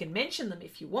 you can mention them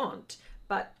if you want,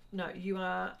 but no, you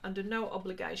are under no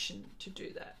obligation to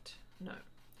do that. No.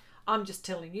 I'm just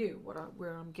telling you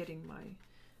where I'm getting my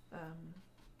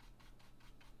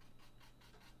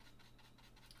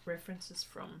references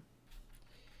from.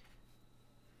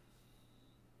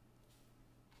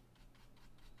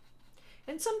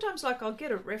 And sometimes, like, I'll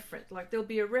get a reference, like there'll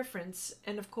be a reference,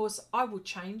 and of course I will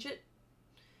change it.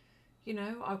 You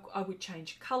know, I would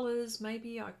change colors,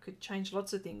 maybe I could change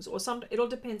lots of things, or it all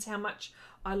depends how much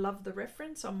I love the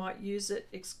reference. I might use it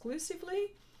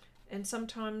exclusively, and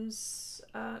sometimes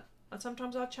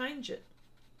I'll change it.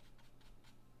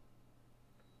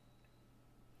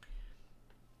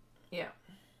 Yeah.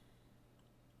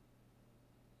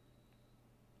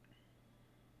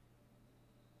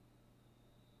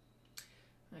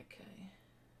 Okay.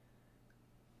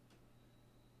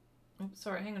 Oh,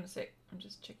 sorry, hang on a sec. I'm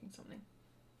just checking something.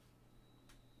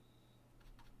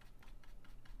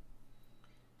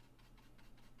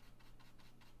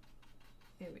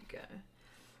 Here we go.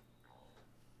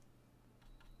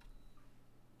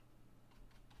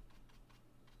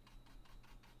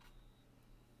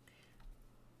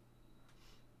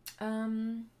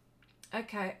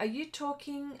 Okay, are you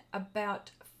talking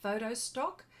about photo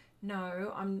stock?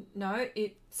 No, no,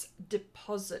 it's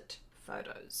deposit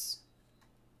photos.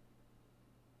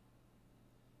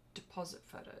 Deposit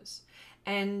photos.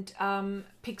 And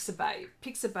Pixabay.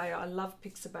 Pixabay, I love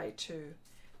Pixabay too.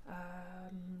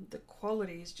 The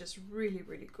quality is just really,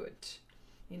 really good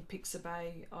in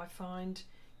Pixabay, I find,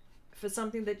 for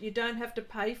something that you don't have to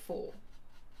pay for.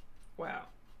 Wow.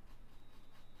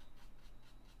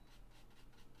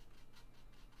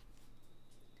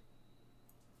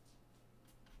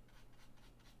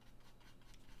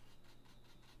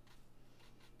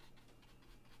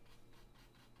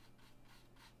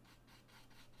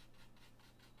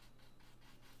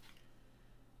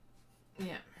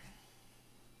 Yeah.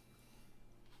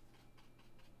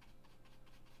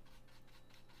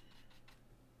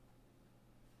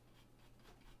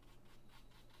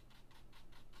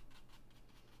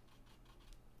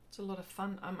 It's a lot of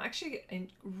fun. I'm actually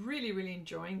really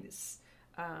enjoying this,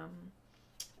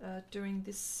 doing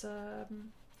this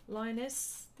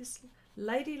Lioness, this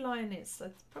Lady Lioness.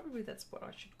 That's what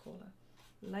I should call her,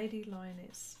 Lady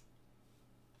Lioness.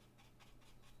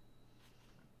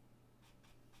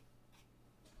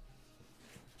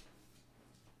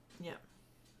 Yeah.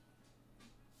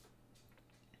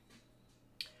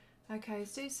 Okay,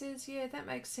 Steve says, yeah, that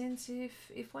makes sense.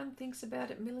 If one thinks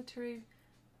about it, military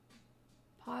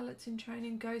pilots in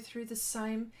training go through the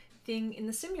same thing in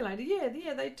the simulator. Yeah,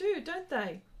 they do, don't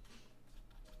they?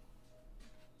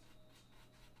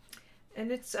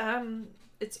 And it's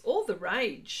all the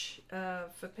rage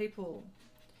for people,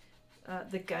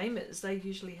 the gamers. They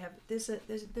usually have.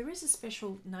 There is a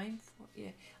special name for it.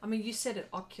 Yeah, I mean, you said it,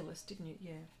 Oculus, didn't you?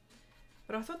 Yeah,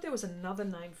 but I thought there was another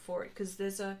name for it, because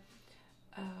there's a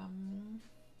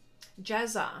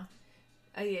Jazza.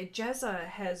 Yeah,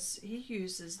 Jazza he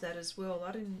uses that as well.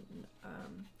 I didn't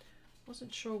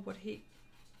wasn't sure what he.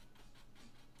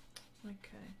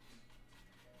 Okay.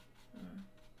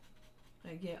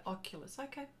 Yeah, Oculus.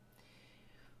 Okay.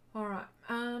 All right.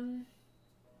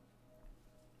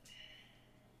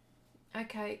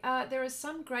 Okay. There are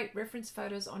some great reference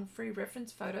photos on free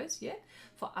reference photos, yeah,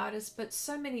 for artists, but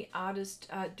so many artists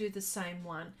do the same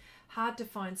one. Hard to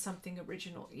find something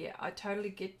original. Yeah, I totally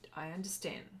get. I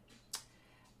understand.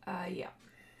 Yeah.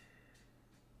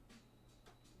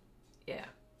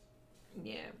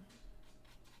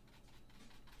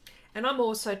 And I'm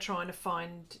also trying to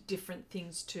find different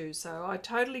things too, so I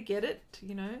totally get it.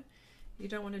 You know, you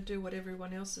don't want to do what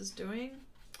everyone else is doing.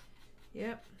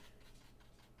 Yep.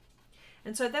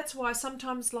 And so that's why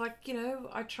sometimes, like, you know,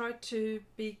 I try to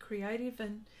be creative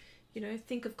and, you know,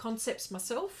 think of concepts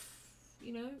myself.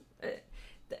 You know,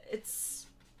 it's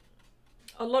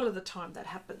a lot of the time that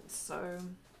happens. So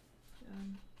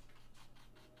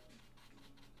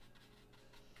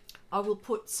I will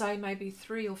put, say, maybe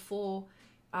 3 or 4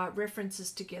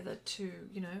 references together to,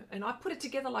 you know, and I put it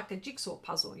together like a jigsaw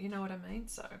puzzle, you know what I mean?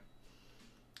 So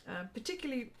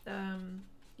particularly,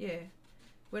 yeah,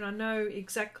 when I know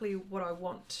exactly what I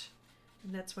want,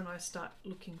 and that's when I start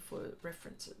looking for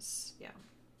references. Yeah.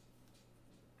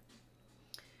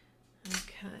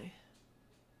 Okay.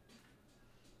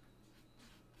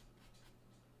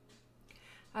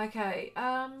 Okay,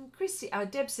 Chrissy,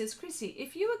 Deb says, Chrissy,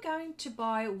 if you were going to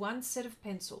buy one set of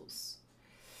pencils,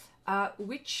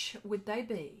 which would they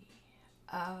be?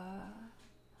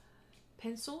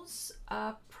 Pencils,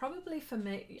 probably for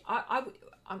me, are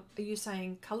you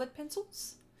saying coloured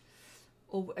pencils?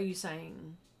 Or are you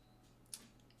saying,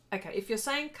 okay, if you're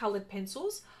saying coloured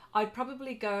pencils, I'd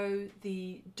probably go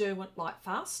the Derwent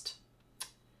Lightfast.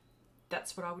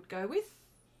 That's what I would go with.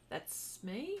 That's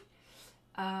me.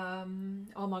 Oh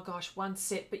my gosh, one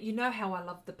set, but you know how I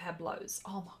love the Pablos.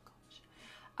 Oh my gosh.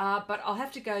 But I'll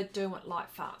have to go Derwent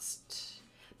Lightfast.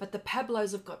 But the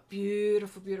Pablos have got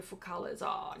beautiful, beautiful colours.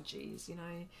 Oh, geez, you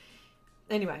know.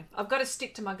 Anyway, I've got to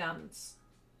stick to my guns.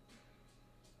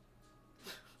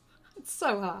 It's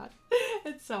so hard.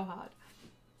 It's so hard.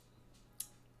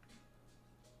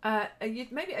 Are you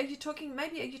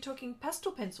talking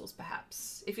pastel pencils,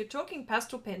 perhaps? If you're talking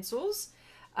pastel pencils,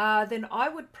 then I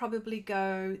would probably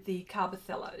go the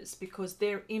Carbothellos, because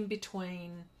they're in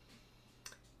between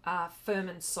firm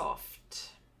and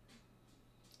soft.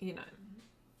 You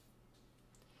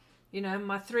know,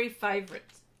 my 3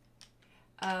 favourites.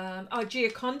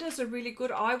 Giocondas are really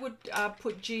good. I would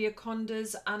put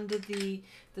Giocondas under the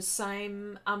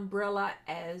same umbrella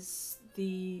as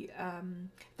the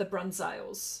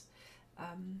Bronzales.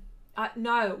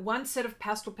 No, one set of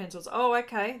pastel pencils. Oh,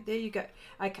 okay, there you go.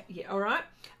 Okay, yeah, all right.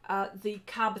 The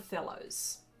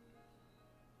Carbothellos.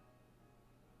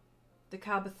 The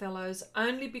Carbothellos,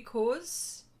 only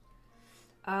because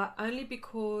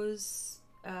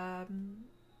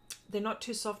they're not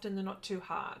too soft and they're not too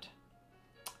hard.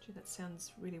 Gee, that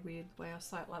sounds really weird the way I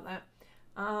say it like that.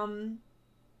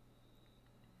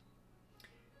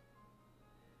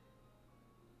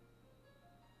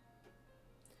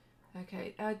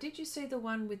 Okay, did you see the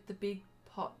one with the big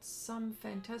pots? Some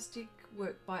fantastic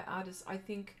work by artists. I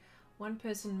think one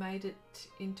person made it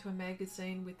into a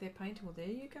magazine with their painting. Well, there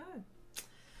you go.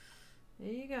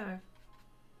 There you go.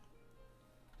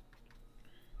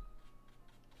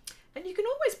 And you can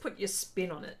always put your spin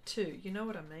on it too. You know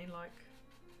what I mean? Like,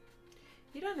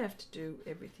 you don't have to do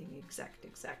everything exact.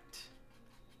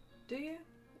 Do you?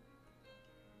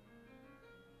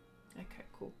 Okay,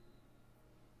 cool.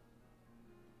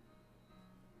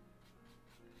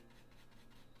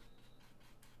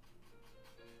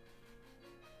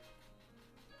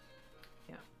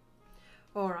 Yeah.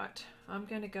 All right. I'm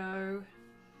going to go.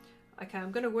 Okay,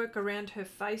 I'm going to work around her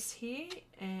face here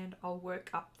and I'll work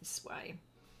up this way.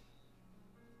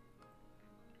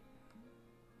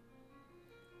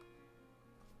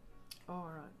 All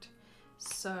right,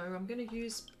 so I'm going to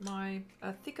use my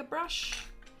thicker brush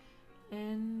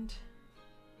and...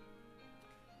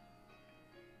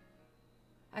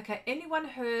 Okay, anyone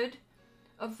heard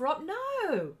of Rob? No!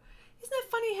 Isn't that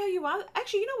funny how you are?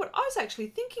 Actually, you know what? I was actually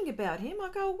thinking about him. I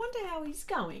go, I wonder how he's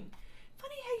going.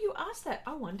 Funny how you asked that.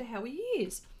 I wonder how he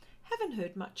is. Haven't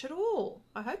heard much at all.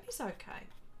 I hope he's okay.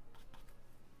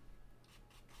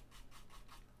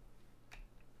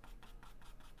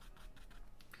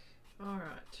 All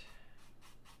right.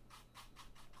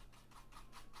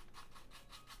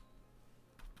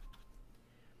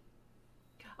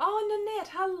 Oh, Nanette,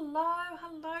 hello,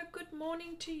 hello. Good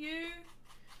morning to you.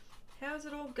 How's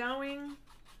it all going?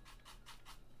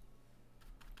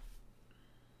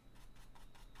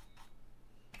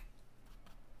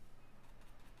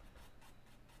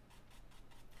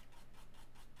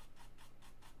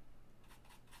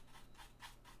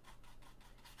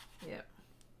 Yep.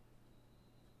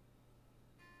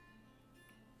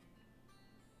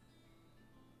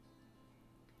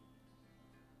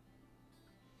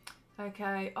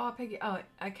 Okay. Oh, Peggy. Oh,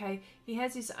 okay. He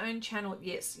has his own channel.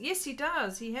 Yes. Yes, he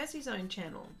does. He has his own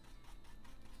channel.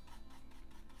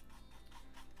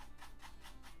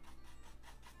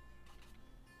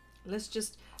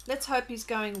 Let's hope he's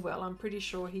going well. I'm pretty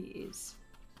sure he is.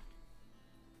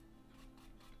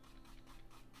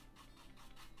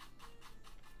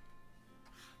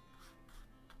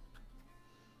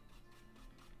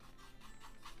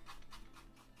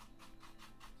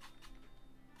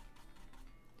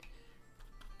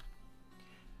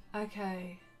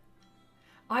 Okay.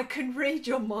 I can read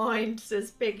your mind,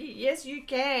 says Peggy. Yes, you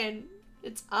can.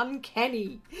 It's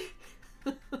uncanny.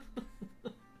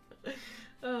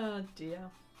 Oh, dear.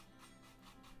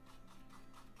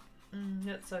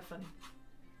 That's so funny.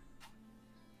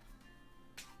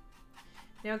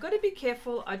 Now, I've got to be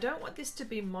careful. I don't want this to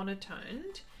be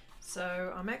monotoned.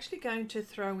 So I'm actually going to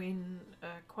throw in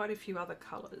quite a few other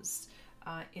colours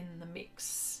in the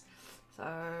mix.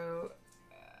 So...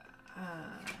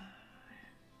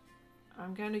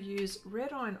 I'm going to use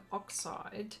red iron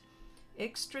oxide,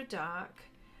 extra dark,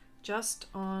 just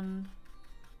on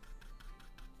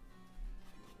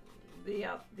the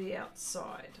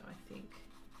outside, I think.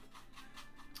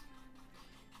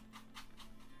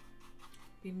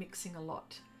 Be mixing a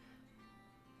lot.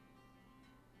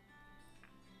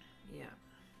 Yeah.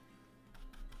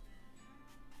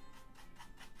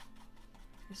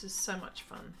 This is so much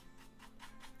fun.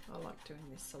 I like doing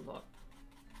this a lot.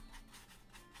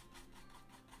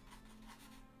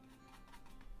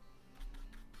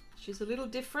 She's a little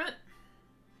different.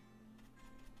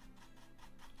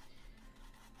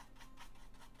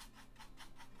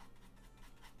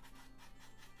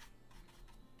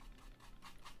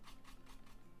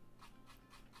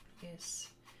 Yes.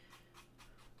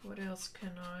 What else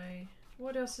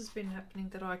has been happening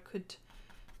that I could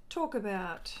talk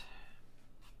about?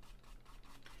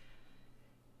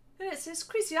 And it says,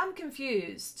 Chrissy, I'm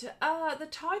confused. The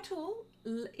title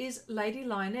is Lady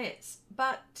Lioness,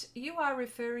 but you are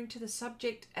referring to the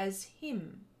subject as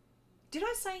him. Did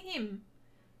I say him?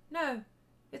 No,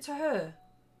 it's a her.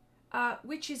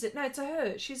 Which is it? No, it's a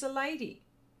her. She's a lady.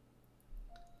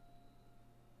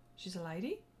 She's a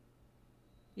lady?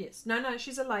 Yes. No,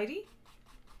 she's a lady.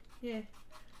 Yeah.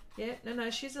 Yeah,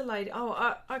 no, she's a lady.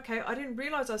 Oh, okay. I didn't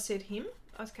realise I said him.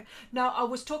 Okay. No, I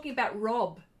was talking about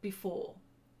Rob before.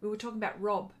 We were talking about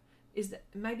Rob. Is that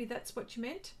maybe that's what you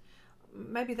meant?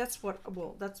 Maybe that's what.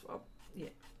 Well, that's what. Yeah.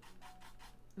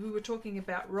 We were talking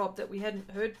about Rob, that we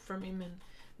hadn't heard from him, and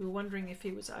we were wondering if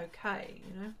he was okay.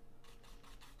 You know.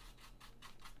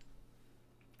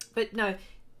 But no,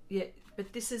 yeah.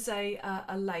 But this is a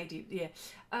lady. Yeah.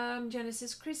 Janice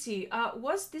says, Chrissy,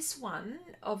 was this one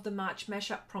of the March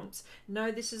mashup prompts?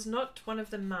 No, this is not one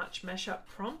of the March mashup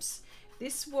prompts.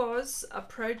 This was a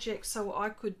project so I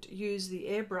could use the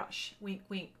airbrush, wink,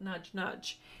 wink, nudge,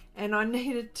 nudge. And I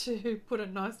needed to put a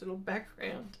nice little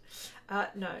background.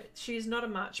 No, she's not a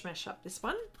March mashup, this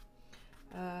one.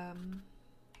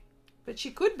 But she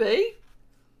could be.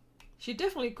 She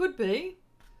definitely could be.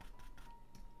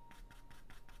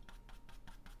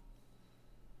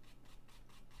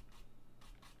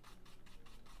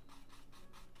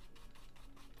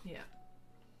 Yeah.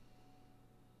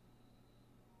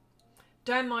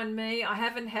 Don't mind me. I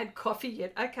haven't had coffee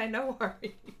yet. Okay, no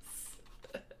worries.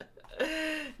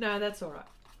 No, that's all right.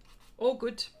 All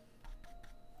good.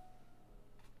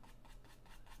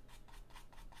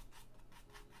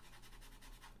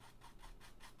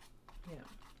 Yeah.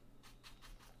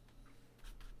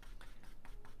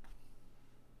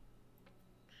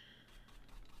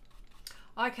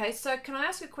 Okay, so can I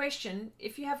ask a question?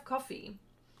 If you have coffee,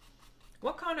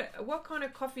 what kind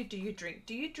of coffee do you drink?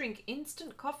 Do you drink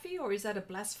instant coffee, or is that a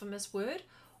blasphemous word?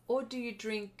 Or do you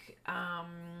drink,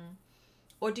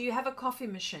 or do you have a coffee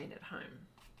machine at home?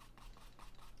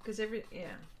 Because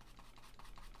yeah.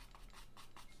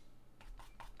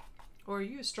 Or are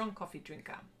you a strong coffee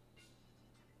drinker?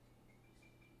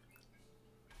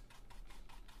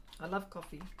 I love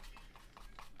coffee.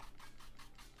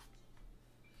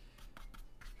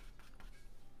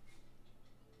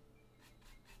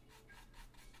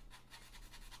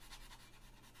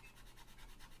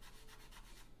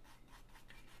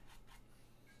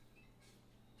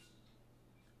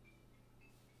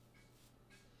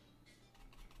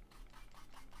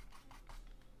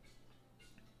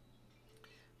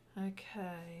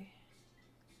 Okay.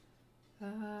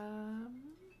 I'm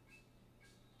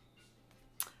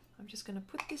just going to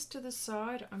put this to the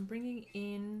side. I'm bringing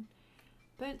in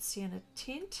burnt sienna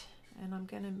tint, and I'm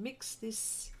going to mix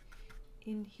this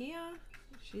in here.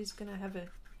 She's going to have a,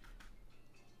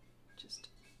 just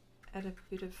add a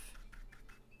bit of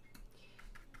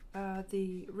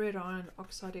the red iron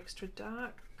oxide extra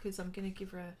dark, because I'm going to give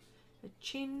her a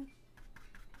chin.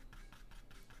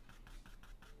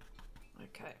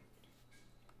 Okay.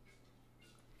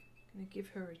 I'm going to give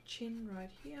her a chin right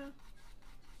here.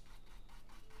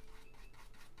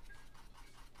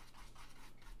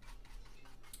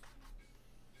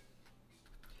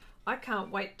 I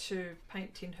can't wait to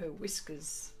paint in her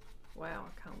whiskers. Wow,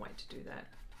 I can't wait to do that.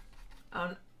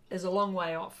 There's a long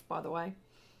way off, by the way.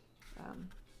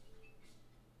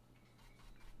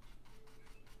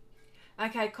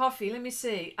 Okay, coffee. Let me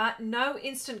see. No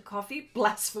instant coffee.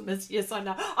 Blasphemous. Yes, I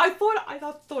know. I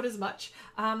thought as much.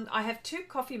 I have two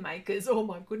coffee makers. Oh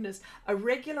my goodness. A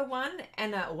regular one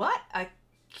and a what? A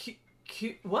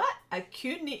Keurig.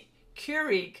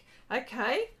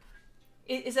 Okay.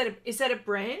 Is that a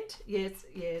brand? Yeah,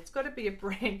 it's got to be a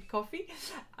brand coffee.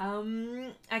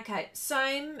 Okay.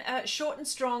 Same. Short and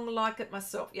strong. Like it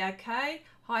myself. Yeah. Okay.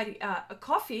 Heidi. A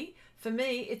coffee. For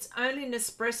me, it's only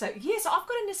Nespresso. Yes, I've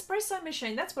got a Nespresso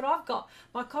machine. That's what I've got.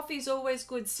 My coffee's always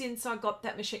good since I got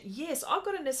that machine. Yes, I've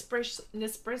got a Nespresso.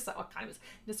 I can't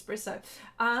Nespresso.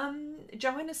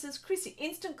 Joanna says, Chrissy,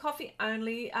 instant coffee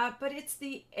only, but it's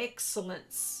the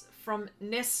excellence from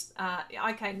Nestle,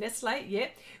 yeah,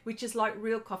 which is like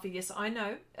real coffee. Yes, I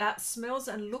know. Smells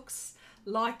and looks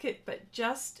like it, but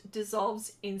just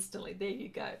dissolves instantly. There you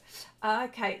go.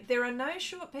 Okay, there are no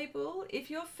short people. If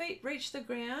your feet reach the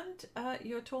ground,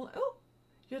 you're tall. Oh,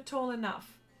 you're tall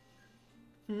enough.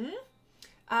 To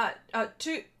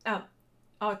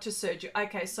Sergio.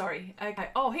 Okay, sorry. Okay.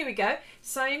 Oh, here we go.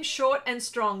 Same, short and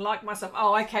strong, like myself.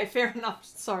 Oh, okay, fair enough.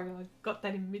 Sorry, I got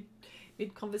that in mid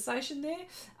conversation there.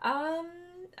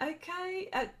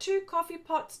 Okay. 2 coffee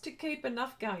pots to keep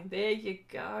enough going. There you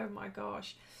go. My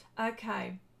gosh.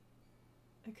 Okay.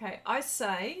 Okay. I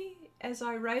say, as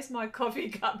I raise my coffee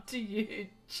cup to you,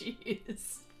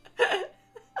 cheers.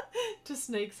 To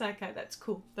Sneaks. Okay, that's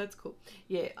cool. That's cool.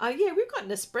 Yeah. Yeah, we've got an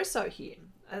espresso here,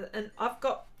 and I've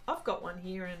got one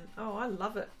here, and oh, I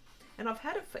love it, and I've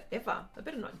had it forever. I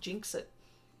better not jinx it.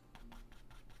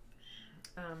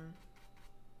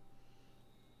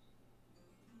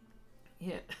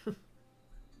 Yeah.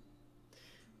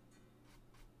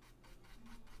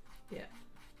 Yeah.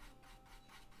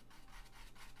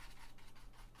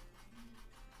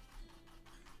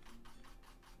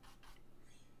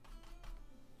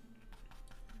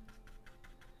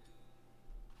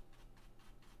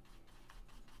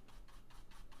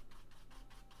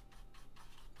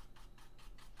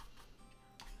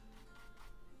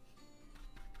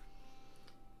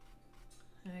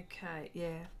 Okay,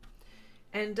 yeah.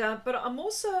 And but I'm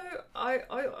also I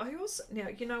also, now,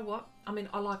 you know what, I mean,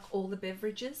 I like all the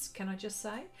beverages, can I just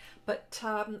say, but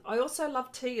I also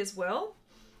love tea as well.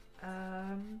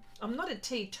 I'm not a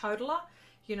teetotaler,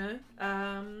 you know,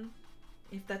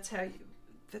 if that's how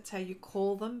you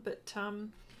call them, but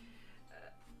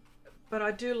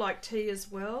I do like tea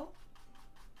as well,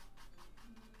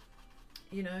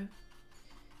 you know.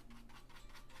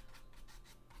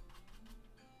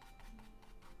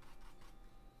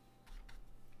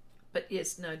 But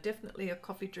yes, no, definitely a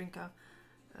coffee drinker.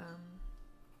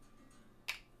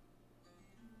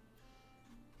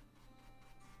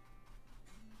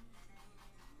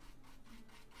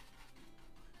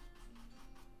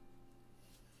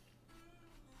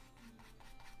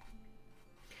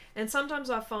 And sometimes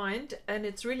I find, and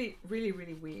it's really, really,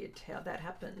 really weird how that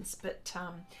happens, but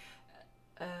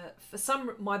for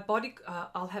my body,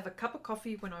 I'll have a cup of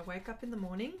coffee when I wake up in the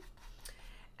morning,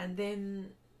 and then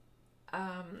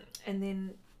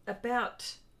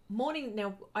about morning,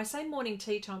 now I say morning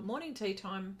tea time. Morning tea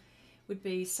time would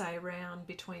be, say, around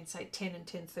between, say, 10 and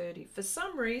 10:30. For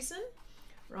some reason,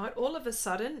 right, all of a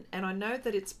sudden, and I know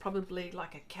that it's probably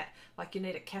like like you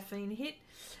need a caffeine hit,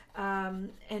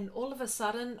 and all of a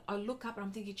sudden I look up and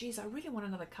I'm thinking, geez, I really want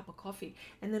another cup of coffee.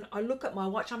 And then I look at my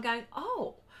watch, I'm going,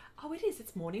 oh, it is,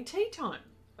 it's morning tea time.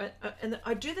 And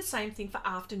I do the same thing for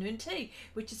afternoon tea,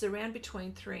 which is around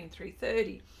between 3 and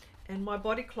 3:30. And my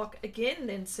body clock again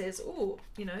then says, oh,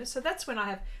 you know, so that's when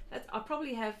I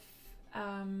probably have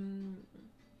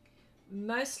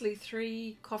mostly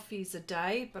 3 coffees a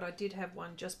day, but I did have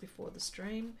one just before the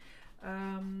stream.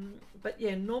 But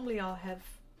yeah, normally I'll have,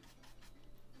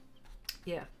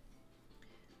 yeah.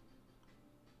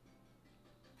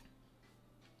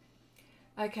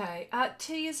 Okay,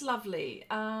 tea is lovely.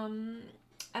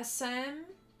 Assam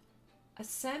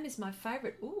is my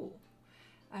favorite. Ooh.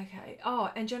 Okay.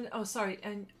 Oh, and Jen, oh, sorry.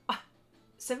 And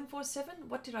 747,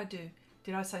 what did I do?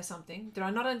 Did I say something? Did I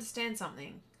not understand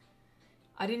something?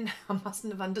 I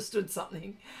mustn't have understood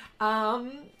something.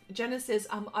 Janice says,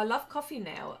 I love coffee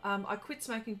now. I quit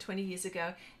smoking 20 years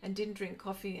ago and didn't drink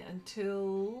coffee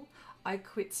until I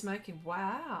quit smoking.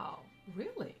 Wow.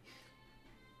 Really?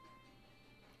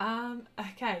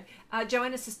 Okay.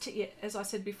 Joanna says, yeah, as I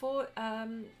said before,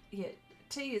 yeah,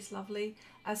 tea is lovely.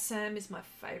 Assam is my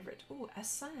favorite. Oh,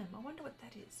 Assam. I wonder what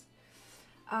that is.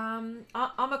 I'm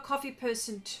a coffee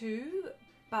person too,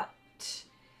 but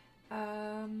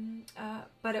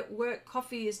at work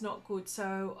coffee is not good,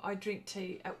 so I drink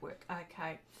tea at work.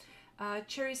 Okay.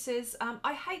 Cherry says,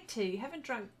 I hate tea. Haven't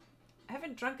drunk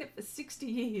it for 60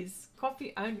 years.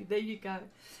 Coffee only. There you go.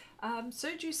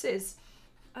 Suju says,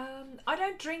 I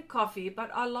don't drink coffee, but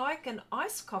I like an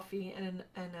iced coffee and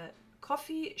a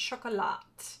coffee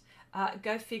chocolate.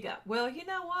 Go figure. Well, you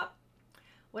know what?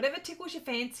 Whatever tickles your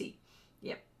fancy.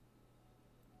 Yep.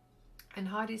 And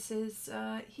Heidi says,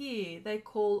 here they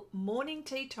call morning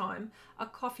tea time a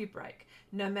coffee break,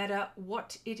 no matter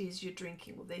what it is you're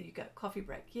drinking. Well, there you go. Coffee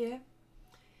break. Yeah.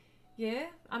 Yeah.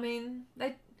 I mean,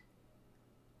 they...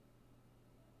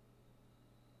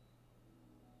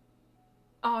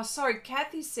 Oh, sorry.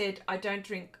 Kathy said, I don't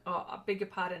drink... Oh, I beg your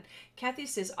pardon. Kathy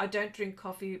says, I don't drink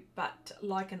coffee, but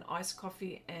like an iced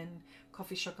coffee and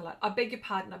coffee chocolate. I beg your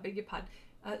pardon. I beg your pardon.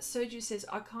 Sergio says,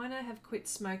 I kind of have quit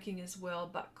smoking as well,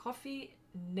 but coffee,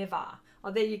 never. Oh,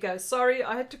 there you go. Sorry,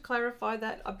 I had to clarify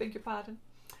that. I beg your pardon.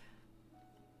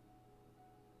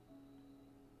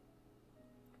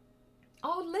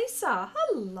 Oh, Lisa.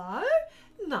 Hello.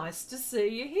 Nice to see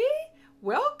you here.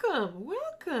 Welcome.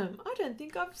 Welcome. I don't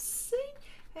think I've seen...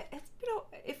 It's been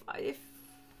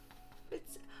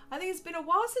I think it's been a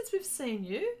while since we've seen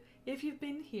you, if you've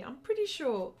been here. I'm pretty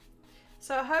sure.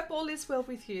 So I hope all is well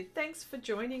with you. Thanks for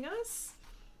joining us.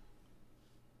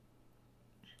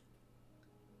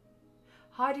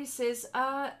 Heidi says,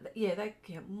 yeah,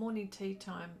 morning tea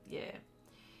time. Yeah.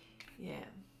 Yeah.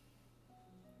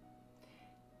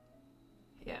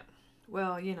 Yeah.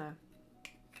 Well, you know.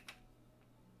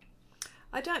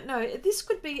 I don't know. This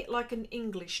could be like an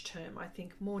English term, I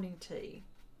think, morning tea.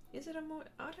 Is it I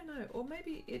don't know. Or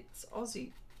maybe it's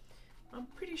Aussie. I'm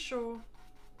pretty sure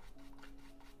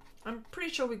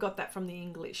we got that from the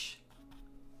English.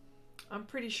 I'm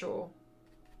pretty sure.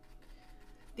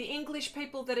 The English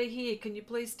people that are here, can you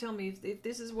please tell me if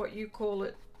this is what you call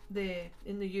it there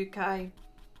in the UK?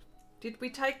 Did we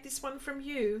take this one from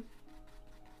you?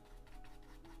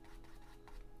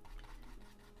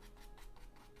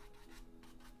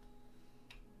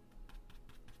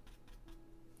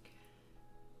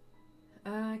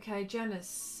 Okay,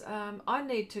 Janice, I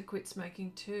need to quit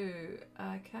smoking too.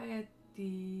 Okay, at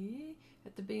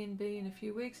the B&B in a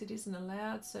few weeks, it isn't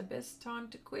allowed, so best time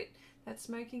to quit that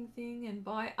smoking thing and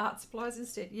buy art supplies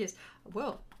instead. Yes,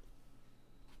 well,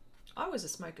 I was a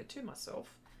smoker too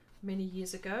myself many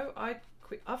years ago. I've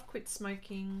quit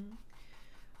smoking.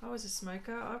 I was a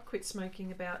smoker. I've quit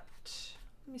smoking about,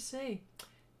 let me see,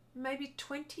 maybe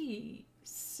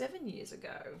 27 years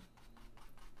ago.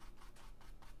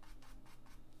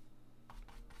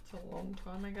 A long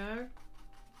time ago.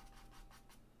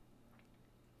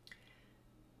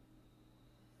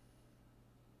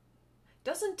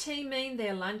 Doesn't tea mean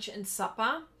their lunch and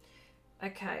supper?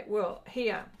 Okay, well,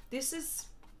 here, this is,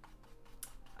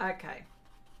 okay.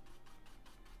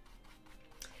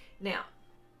 Now,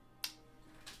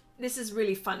 this is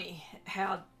really funny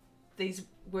how these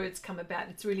words come about.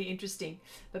 It's really interesting.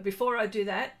 But before I do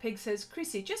that, Peg says,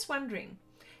 Chrissy, just wondering,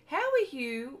 how are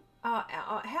your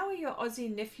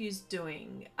Aussie nephews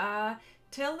doing?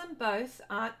 Tell them both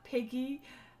Aunt Peggy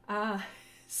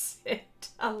said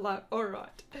hello. All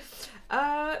right.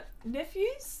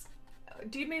 Nephews?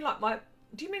 Do you mean like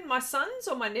Do you mean my sons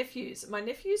or my nephews? My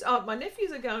nephews? Oh, my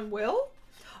nephews are going well.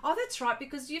 Oh, that's right,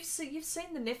 because you've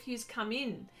seen the nephews come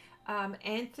in.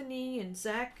 Anthony and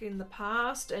Zach in the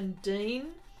past, and Dean.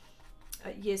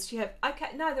 Yes, you have.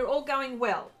 Okay, no, they're all going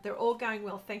well. They're all going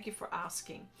well. Thank you for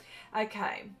asking.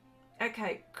 Okay,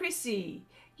 Chrissy,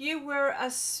 you were a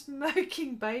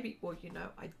smoking baby. Well, you know,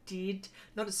 I did.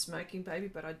 Not a smoking baby,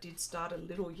 but I did start a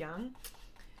little young.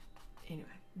 Anyway,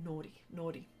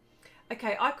 naughty.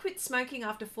 Okay, I quit smoking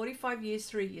after 45 years,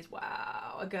 3 years.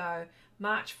 Wow, ago.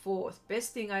 March 4th.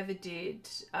 Best thing I ever did.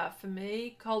 For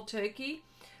me, cold turkey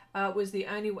was the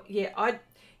only one.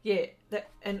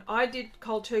 And I did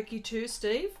cold turkey too,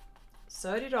 Steve.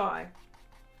 So did I.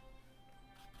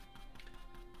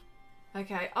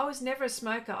 Okay, I was never a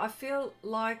smoker. I feel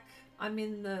like I'm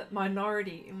in the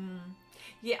minority.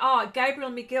 Yeah, oh, Gabriel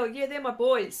and Miguel. Yeah, they're my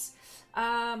boys.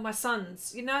 My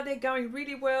sons. You know, they're going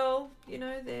really well. You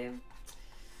know, they're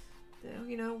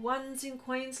you know, one's in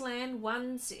Queensland,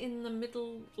 one's in the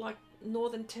middle, like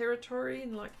Northern Territory,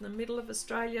 in like the middle of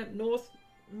Australia,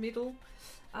 middle.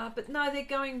 But no, they're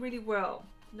going really well.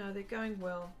 No, they're going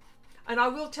well. And I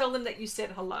will tell them that you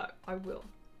said hello. I will.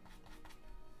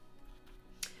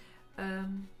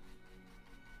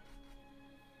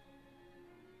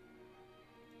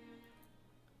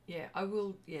 Yeah, I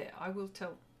will. Yeah, I will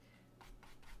tell.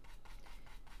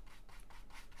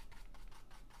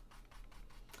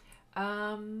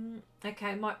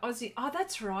 Okay, my Aussie. Oh,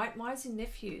 that's right. My Aussie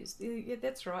nephews. Yeah,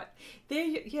 that's right. There.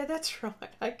 Yeah, that's right.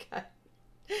 Okay.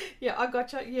 Yeah, I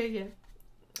gotcha. Yeah.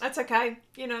 That's okay.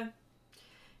 You know.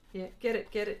 Yeah, get it.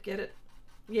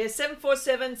 Yeah,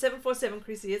 747,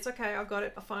 Chrissy. It's okay. I got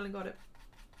it. I finally got it.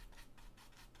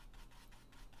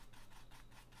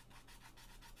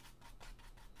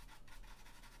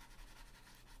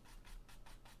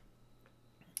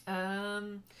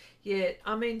 Yeah,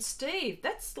 I mean, Steve,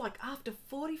 that's like after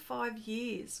 45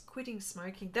 years quitting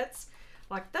smoking. That's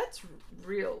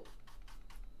real.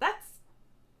 That's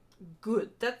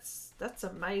good. That's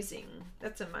amazing.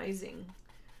 That's amazing.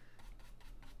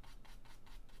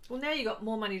 Well, now you got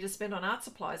more money to spend on art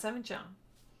supplies, haven't you?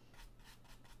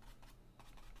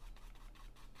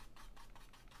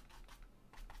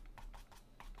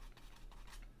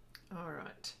 All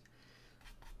right.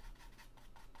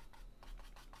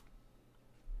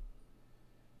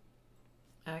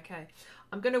 Okay,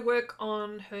 I'm going to work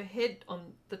on her head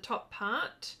on the top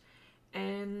part,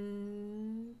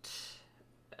 and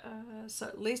so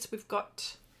at least we've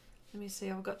got, let me see,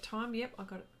 I've got time. Yep, I've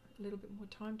got a little bit more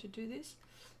time to do this.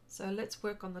 So let's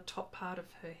work on the top part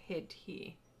of her head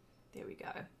here. There we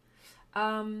go.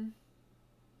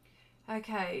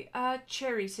 Okay,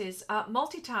 Cherry says,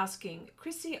 multitasking,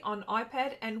 Chrissy on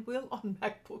iPad and Will on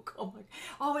MacBook. Oh my,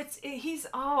 oh, it's his,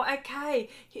 oh, okay.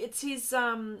 It's his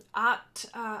art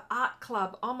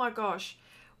club. Oh my gosh.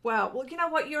 Wow. Well, you know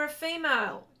what? You're a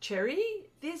female, Cherry.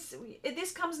 This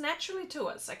comes naturally to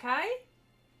us, okay?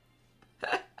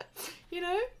 You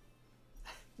know,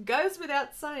 goes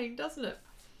without saying, doesn't it?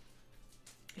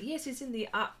 Yes, he's in the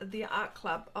art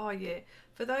club. Oh yeah.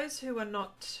 For those who are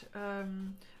not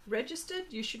registered,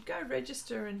 you should go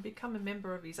register and become a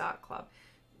member of his art club.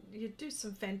 You do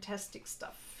some fantastic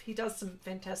stuff. He does some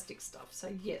fantastic stuff.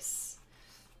 So yes.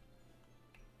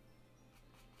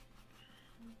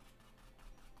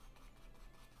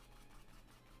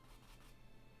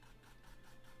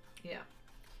 Yeah.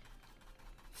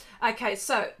 Okay,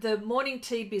 so the morning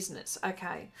tea business.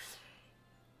 Okay.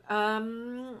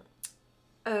 I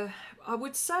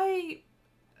would say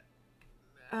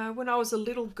when I was a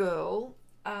little girl,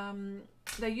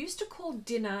 they used to call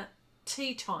dinner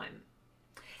tea time.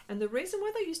 And the reason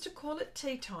why they used to call it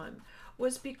tea time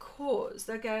was because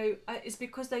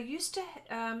they used to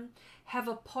have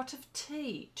a pot of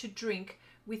tea to drink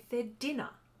with their dinner.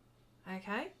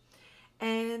 Okay?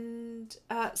 And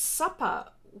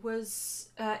supper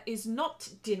is not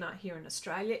dinner here in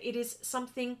Australia. It is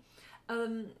something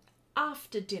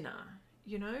after dinner,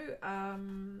 you know.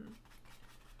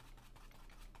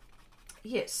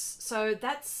 Yes, so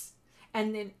that's,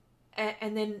 and then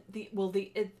the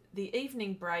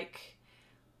evening break.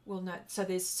 Well, no, so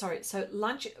there's, sorry, so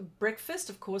lunch,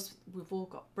 breakfast, of course, we've all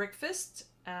got breakfast.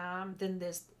 Then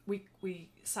there's, we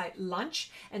say lunch,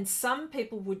 and some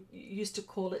people used to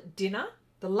call it dinner.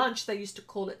 The lunch, they used to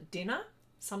call it dinner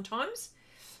sometimes,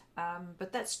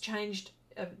 but that's changed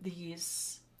over the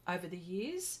years.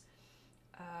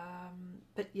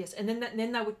 But yes, and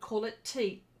then they would call it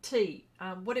tea.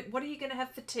 What are you going to have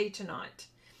for tea tonight?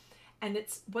 And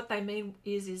it's, what they mean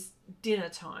is dinner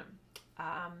time.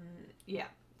 Yeah,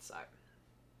 so,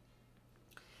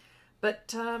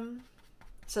 but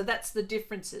So that's the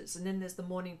differences. And then there's the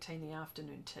morning tea and the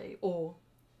afternoon tea, or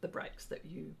the breaks that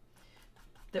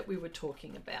we were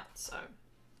talking about. So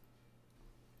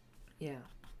yeah,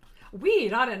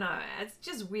 weird. I don't know. It's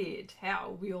just weird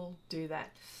how we all do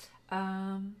that.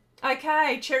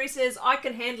 Okay, Cherry says I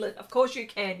can handle it. Of course you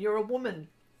can. You're a woman.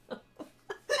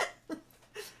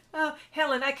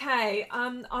 Helen, okay,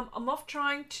 I'm off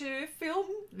trying to film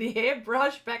the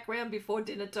airbrush background before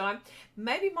dinner time.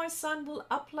 Maybe my son will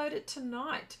upload it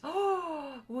tonight.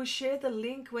 Oh, we'll share the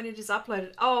link when it is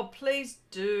uploaded. Oh, please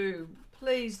do.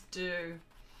 Please do.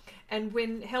 And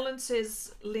when Helen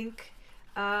says link,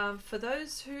 for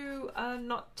those who are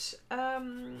not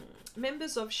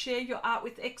members of Share Your Art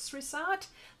with Xrissart,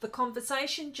 the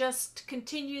conversation just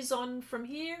continues on from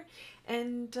here,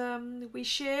 and we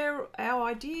share our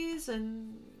ideas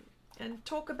and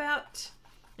talk about,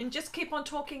 and just keep on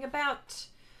talking about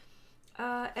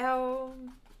our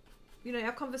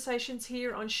our conversations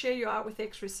here on Share Your Art with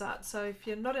Xrissart. So if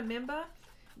you're not a member,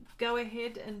 go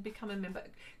ahead and become a member.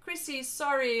 Chrissy,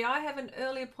 sorry, I have an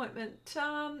early appointment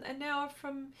an hour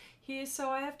from here, so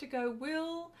I have to go.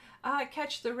 Will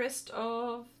catch the rest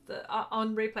of the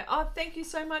on replay. Oh, thank you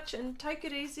so much, and take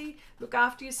it easy. Look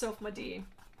after yourself, my dear.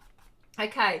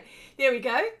 Okay, there we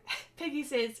go. Peggy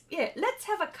says, yeah, let's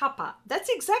have a cuppa. That's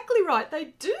exactly right,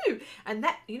 they do. And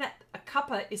that, a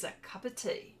cuppa is a cup of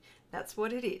tea. That's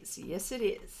what it is. Yes, it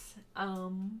is.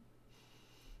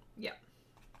 Yeah.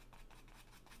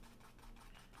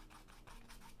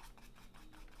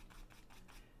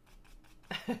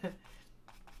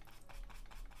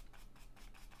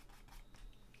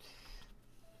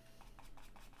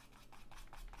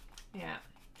 Yeah,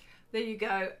 there you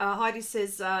go. Heidi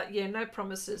says, yeah, no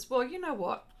promises. Well, you know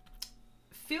what?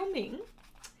 Filming.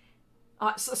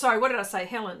 Sorry, what did I say?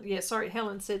 Helen. Yeah, sorry.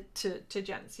 Helen said to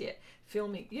Janice, yeah,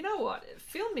 filming. You know what?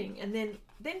 Filming and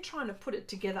then trying to put it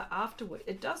together afterward.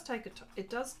 It does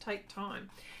take time.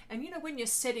 And when you're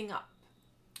setting up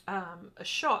a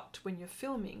shot, when you're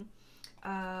filming,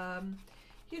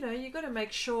 you got to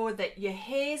make sure that your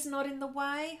hair's not in the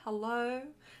way. Hello,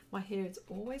 my hair is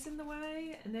always in the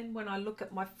way. And then when I look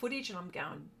at my footage and I'm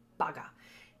going, bugger,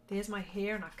 there's my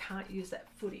hair and I can't use that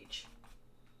footage.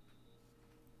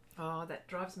 Oh, that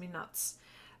drives me nuts.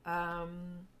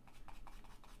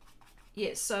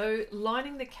 Yeah, so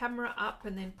lining the camera up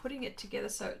and then putting it together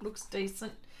so it looks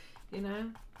decent,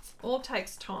 all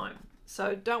takes time.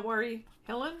 So don't worry,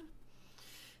 Helen.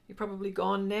 You're probably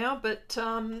gone now, but,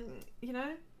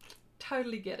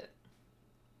 totally get it.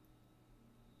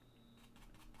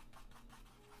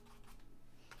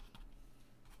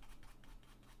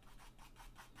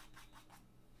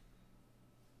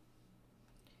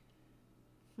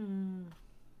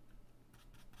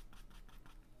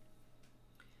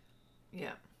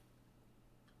 Yeah.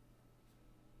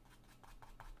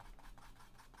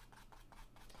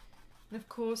 And of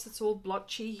course, it's all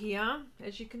blotchy here.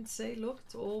 As you can see, look,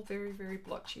 it's all very, very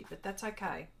blotchy, but that's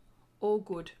okay. All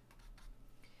good.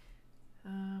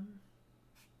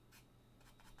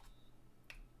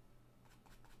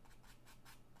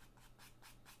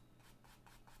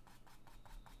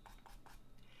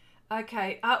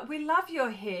 Okay, we love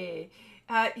your hair.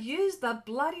 Use the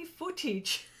bloody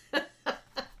footage.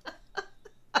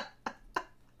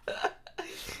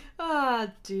 Oh,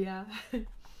 dear.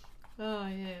 Oh,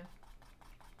 yeah.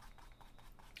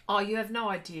 Oh, you have no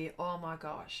idea. Oh, my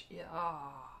gosh. Yeah.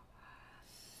 Oh.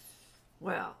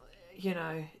 Well,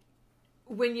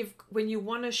 when you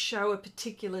want to show a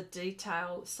particular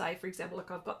detail, say, for example,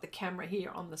 like I've got the camera here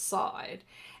on the side,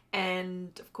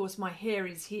 and, of course, my hair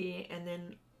is here, and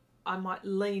then I might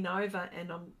lean over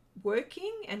and I'm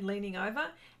working and leaning over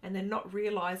and then not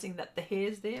realizing that the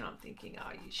hair's there, and I'm thinking,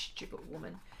 oh, you stupid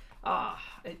woman.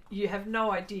 You have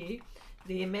no idea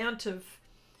the amount of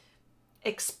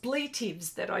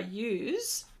expletives that I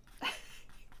use,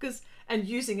 and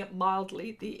using it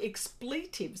mildly, the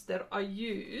expletives that I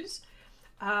use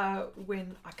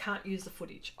when I can't use the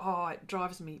footage. Oh, it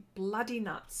drives me bloody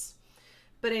nuts.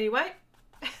 But anyway,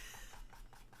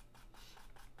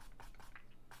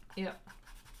 yeah.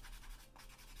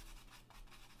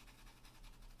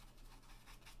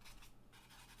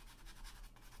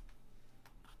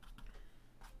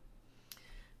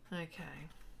 Okay.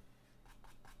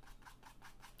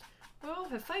 Well,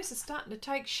 her face is starting to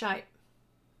take shape.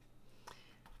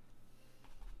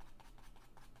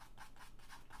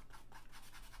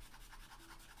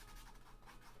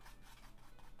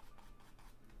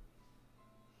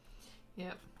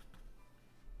 Yep.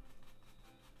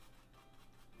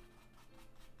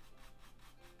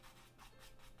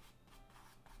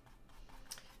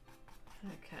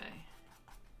 Okay.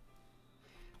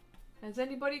 Has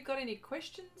anybody got any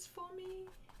questions for me?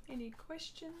 Any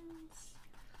questions?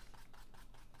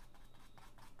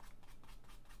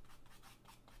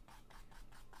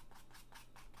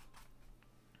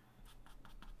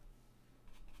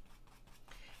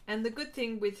 And the good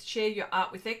thing with Share Your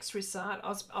Art with Xrissart, I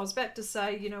was about to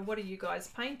say, you know, what are you guys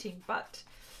painting? But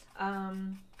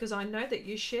because I know that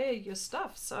you share your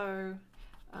stuff, so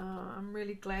I'm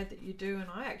really glad that you do. And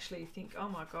I actually think, oh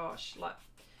my gosh, like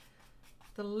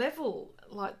the level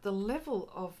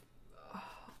of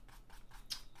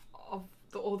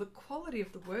or the quality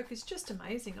of the work is just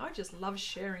amazing. I just love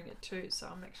sharing it too, so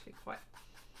I'm actually quite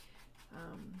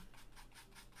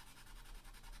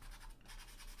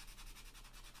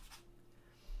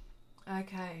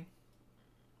okay.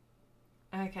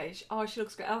 Oh, she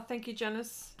looks good. Oh, thank you,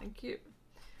 Janice. Thank you.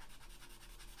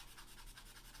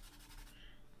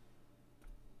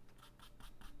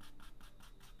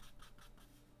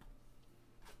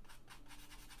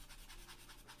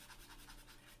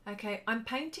 Okay, I'm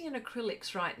painting in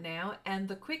acrylics right now, and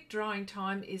the quick drying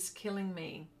time is killing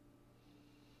me.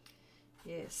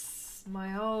 Yes,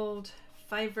 my old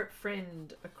favorite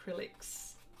friend,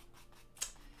 acrylics.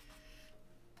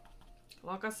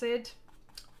 Like I said,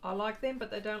 I like them, but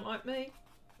they don't like me.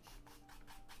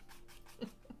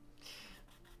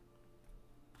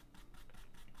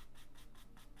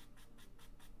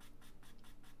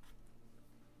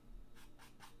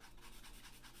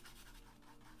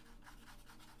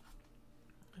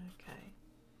 Okay.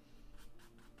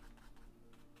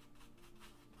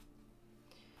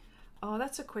 Oh,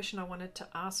 that's a question I wanted to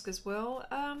ask as well.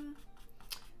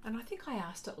 And I think I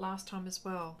asked it last time as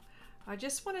well. I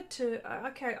just wanted to,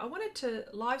 okay, I wanted to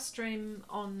live stream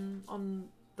on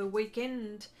the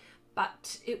weekend,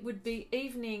 but it would be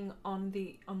evening in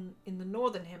the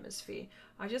northern hemisphere.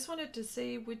 I just wanted to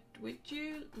see, would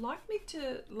you like me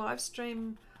to live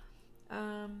stream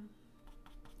on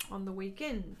the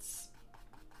weekends?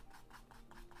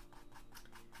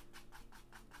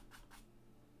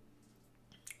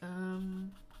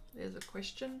 There's a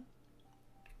question.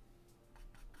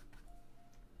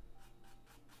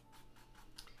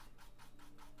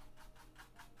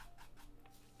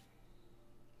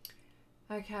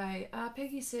 Okay,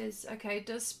 Peggy says, okay,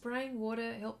 does spraying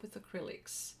water help with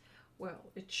acrylics? Well,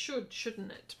 it should,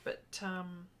 shouldn't it? But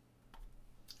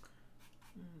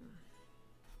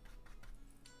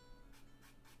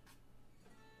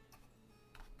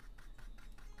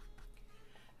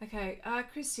okay,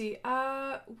 Chrissy,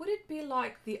 would it be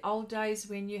like the old days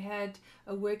when you had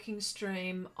a working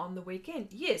stream on the weekend?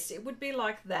 Yes, it would be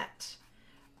like that.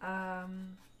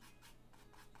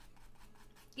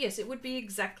 Yes, it would be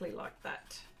exactly like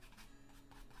that.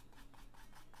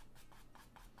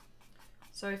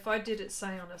 So if I did it,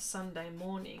 say, on a Sunday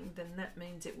morning, then that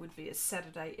means it would be a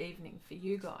Saturday evening for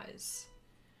you guys.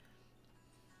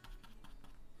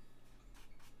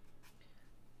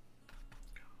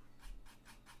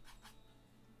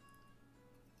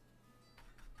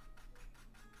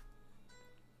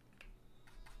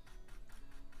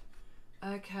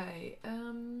 Okay,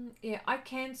 yeah, I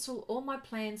cancelled all my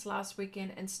plans last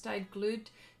weekend and stayed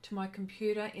glued to my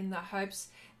computer in the hopes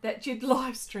that you'd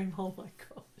live stream. Oh my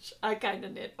gosh. Okay,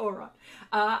 Nanette, all right.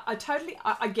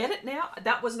 I get it now.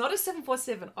 That was not a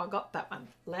 747. I got that one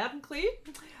loud and clear.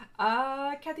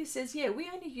 Kathy says, yeah, we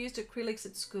only used acrylics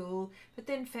at school, but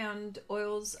then found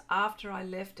oils after I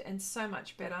left and so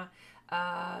much better.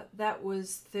 That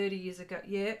was 30 years ago.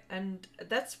 Yeah, and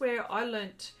that's where I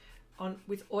learnt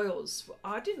with oils.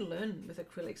 I didn't learn with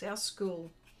acrylics. Our school,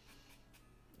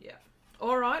 yeah.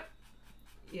 All right.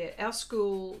 Yeah, our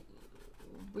school,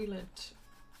 we learnt,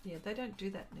 yeah, they don't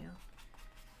do that now.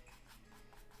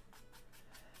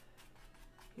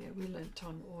 Yeah, we learnt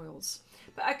on oils.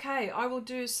 But okay, I will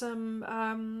do some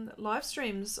live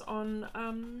streams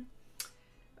on,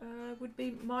 would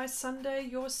be my Sunday,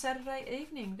 your Saturday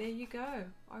evening. There you go.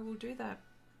 I will do that.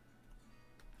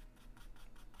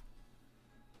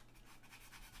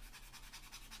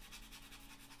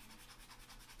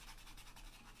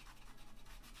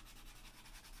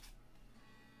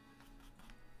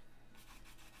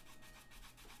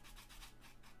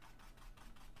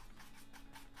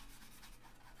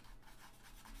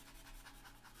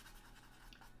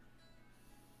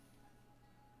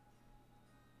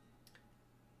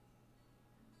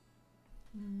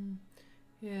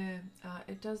 Yeah,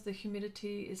 it does. The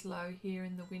humidity is low here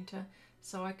in the winter,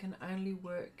 so I can only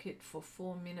work it for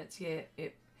 4 minutes.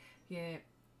 Yeah,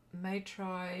 may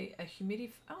try a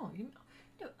humidify. Oh,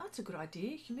 that's a good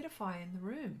idea. Humidify in the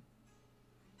room.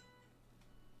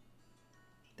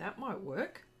 That might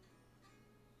work.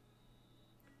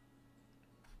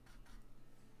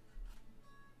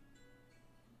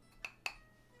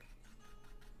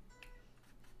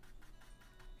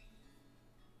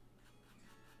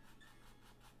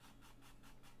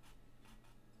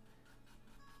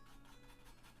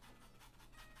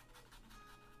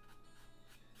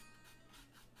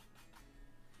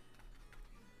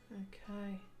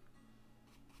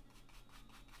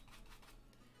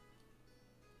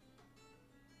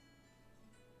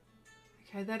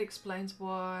 Okay, that explains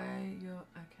why you're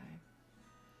okay.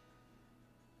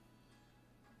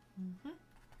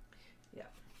 Yeah.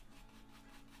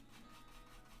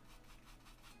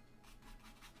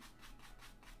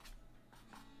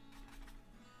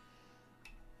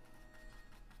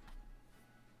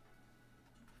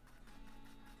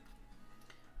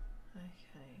 Okay.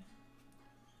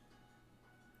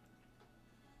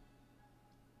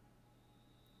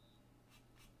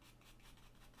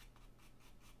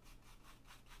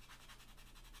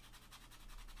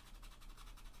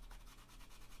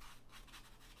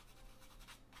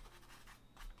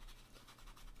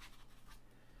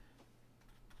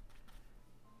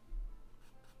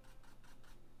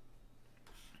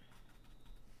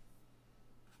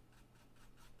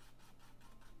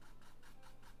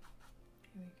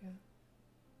 Here we go.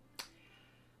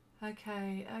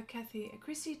 Okay, Kathy,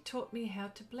 Chrissy taught me how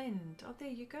to blend. Oh, there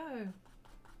you go.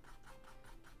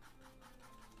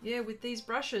 Yeah, with these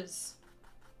brushes,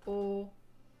 or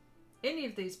any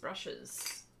of these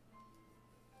brushes.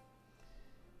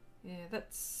 Yeah,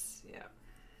 that's, yeah,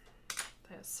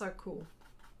 they're so cool.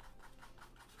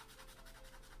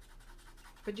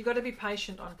 But you got to be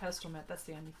patient on Pastelmat, that's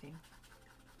the only thing.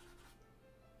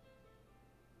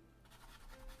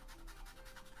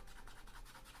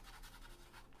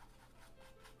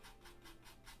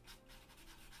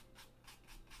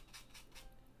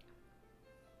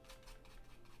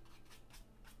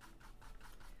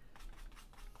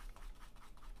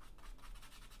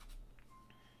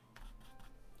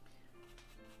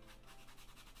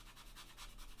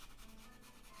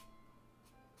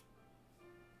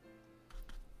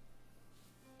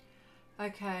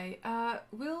 Okay,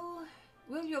 will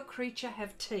your creature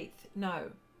have teeth?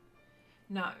 No.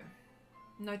 No.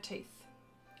 No teeth.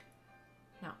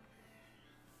 No.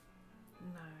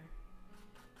 No.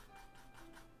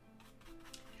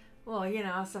 Well, you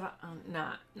know, so,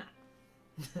 nah.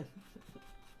 It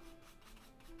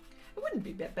wouldn't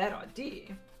be a bad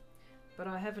idea, but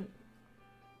I haven't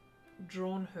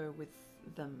drawn her with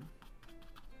them.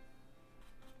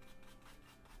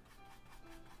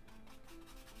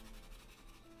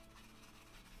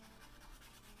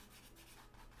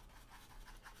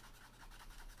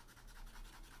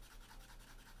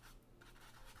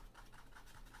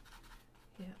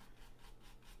 Yeah.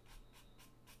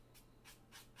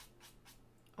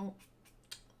 Oh,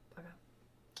 bugger.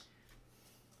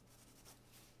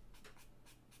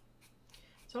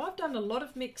 So I've done a lot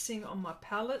of mixing on my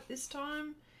palette this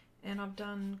time, and I've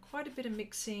done quite a bit of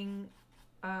mixing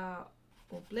or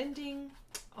blending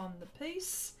on the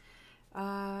piece.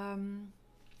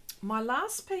 My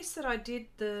last piece that I did,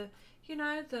 the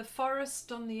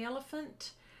forest on the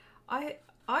elephant, I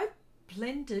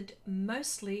blended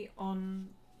mostly on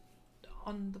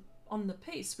the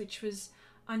piece, which was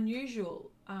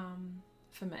unusual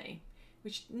for me,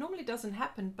 which normally doesn't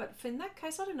happen. But in that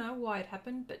case, I don't know why it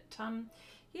happened, but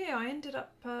yeah, I ended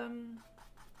up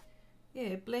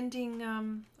blending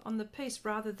on the piece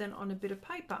rather than on a bit of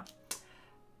paper.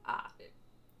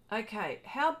 Okay,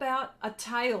 how about a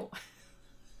tail?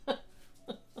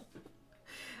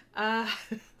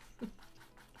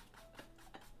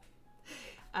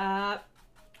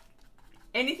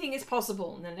 Anything is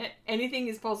possible, Nanette. Anything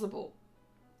is possible.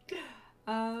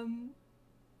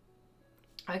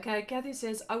 Okay, Kathy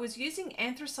says, I was using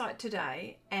Xrissart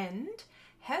today and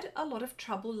had a lot of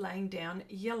trouble laying down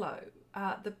yellow.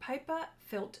 The paper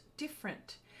felt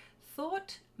different.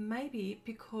 Thought maybe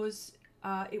because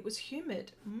it was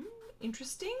humid.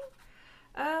 Interesting.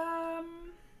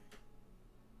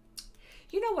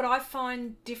 You know what I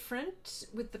find different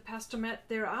with the Pastelmat?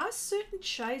 There are certain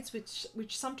shades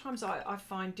which sometimes I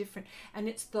find different, and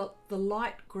it's the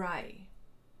light grey.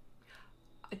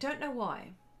 I don't know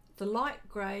why. The light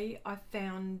grey I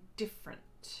found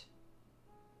different.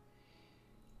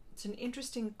 It's an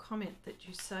interesting comment that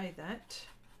you say that,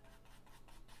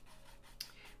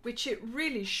 which it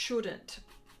really shouldn't,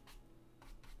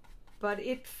 but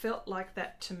it felt like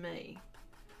that to me.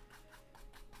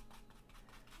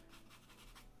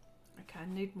 Okay, I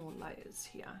need more layers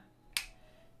here.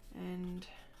 And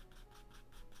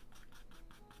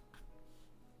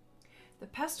the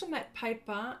Pastelmat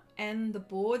paper and the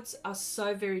boards are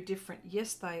so very different.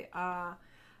 Yes, they are.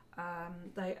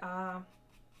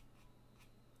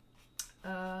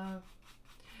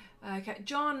 Okay,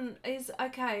 John is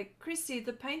okay. Chrissy,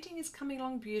 the painting is coming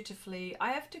along beautifully.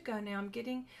 I have to go now. I'm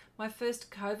getting my first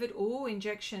COVID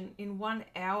injection in 1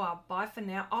 hour. Bye for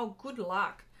now. Oh, good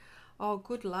luck. Oh,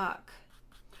 good luck.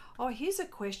 Oh, here's a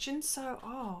question. So,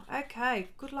 okay,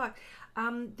 good luck.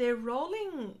 They're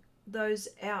rolling those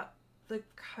out, the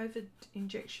COVID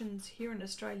injections here in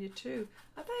Australia too.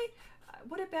 Are they?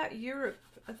 what about Europe?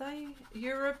 Are they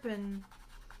Europe and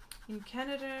in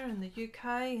Canada and the UK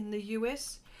and the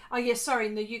US? Oh, yes, sorry,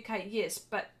 in the UK, yes,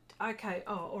 but okay.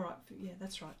 Oh, all right. Yeah,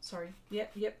 that's right. Sorry.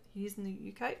 Yep, he's in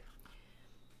the UK.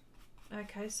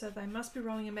 Okay, so they must be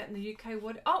rolling him out in the UK.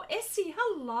 What? Oh, Essie,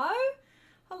 hello.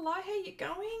 Hello, how you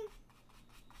going?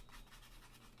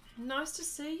 Nice to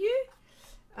see you.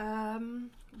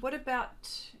 What about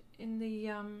in the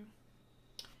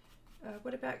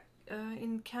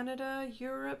in Canada,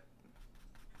 Europe?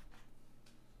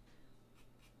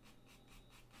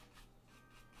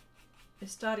 They're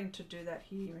starting to do that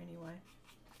here anyway,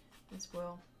 as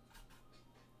well.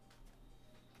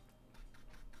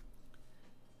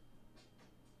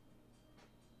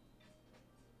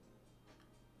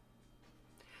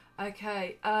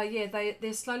 Okay, yeah,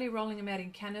 they're slowly rolling them out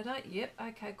in Canada. Yep,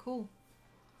 okay, cool.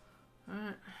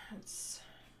 Alright, that's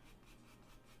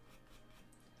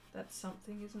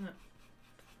something, isn't it?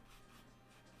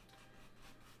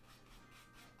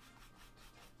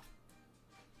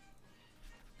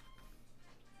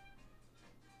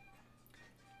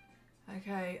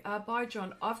 Okay, bye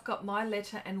John. I've got my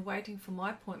letter and waiting for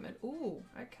my appointment. Ooh,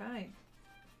 okay.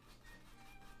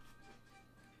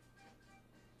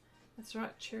 That's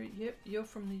right, Cherry. Yep, you're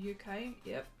from the UK.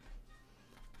 Yep.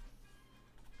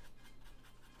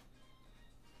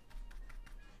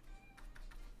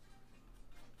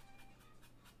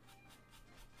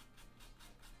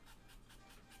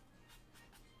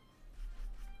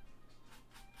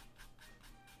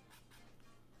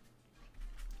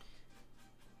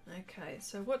 Okay,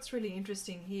 so what's really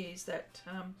interesting here is that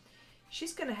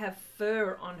she's going to have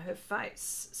fur on her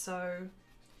face. So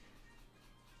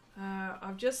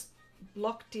I've just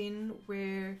blocked in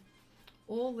where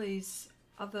all these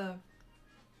other,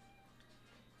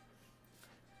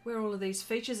 where all of these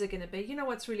features are going to be. You know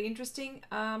what's really interesting?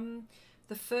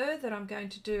 The fur that I'm going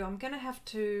to do, I'm going to have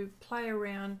to play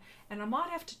around, and I might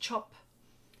have to chop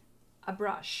a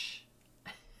brush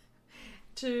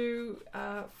to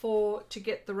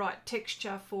get the right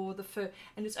texture for the fur,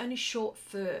 and it's only short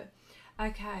fur.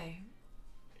 Okay,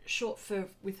 short fur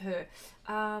with her.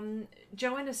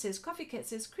 Joanna says, Coffee Cat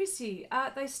says, Chrissy,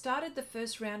 they started the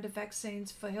first round of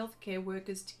vaccines for healthcare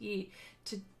workers here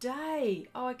today.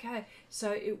 Oh, okay,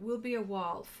 so it will be a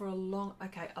while, for a long,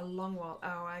 okay, a long while.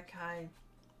 Oh, okay,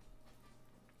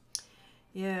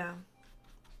 yeah.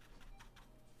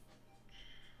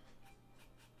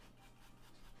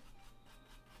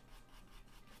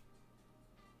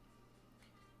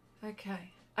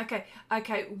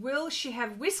 Okay. Will she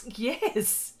have whiskers?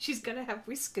 Yes, she's going to have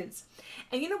whiskers.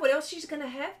 And you know what else she's going to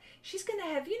have? She's going to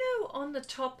have, you know, on the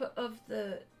top of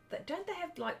don't they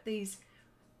have like these,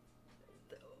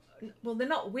 well, they're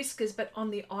not whiskers, but on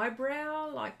the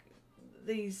eyebrow, like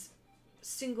these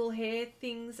single hair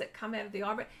things that come out of the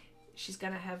eyebrow. She's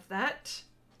going to have that.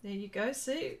 There you go.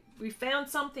 See, we found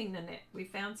something, Nanette. We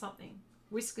found something.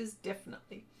 Whiskers,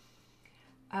 definitely.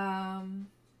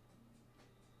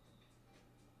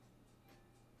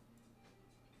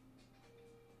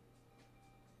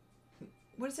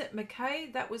 What is it?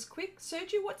 McKay? That was quick.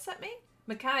 Sergio, what's that mean?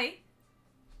 McKay?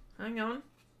 Hang on.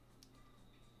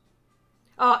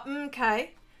 Oh,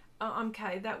 okay. Oh,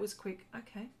 okay, that was quick.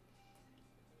 Okay.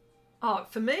 Oh,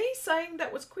 for me, saying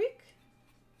that was quick?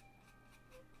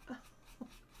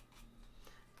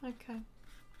 Okay.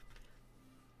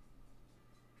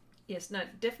 Yes, no,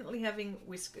 definitely having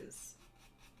whiskers.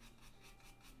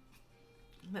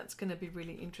 That's going to be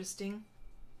really interesting.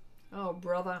 Oh,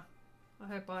 brother. I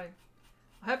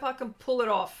hope I can pull it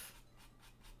off.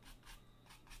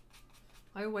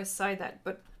 I always say that,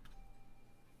 but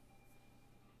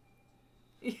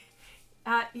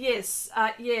yes,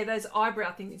 yeah, those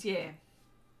eyebrow things, yeah.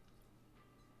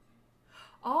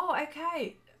 Oh,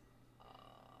 okay.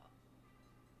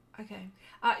 Okay.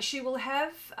 She will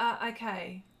have,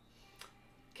 okay.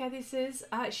 Kathy says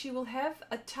she will have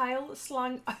a tail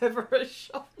slung over her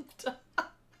shoulder.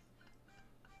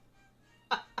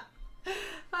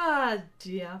 Ah,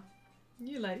 dear.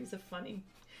 You ladies are funny.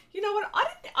 You know what? I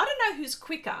don't know who's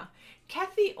quicker,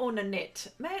 Kathy or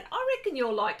Nanette. Man, I reckon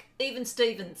you're like even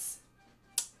Stevens.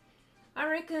 I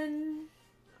reckon,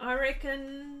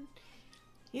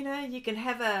 you know, you can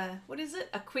have a, what is it?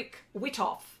 A quick wit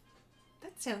off.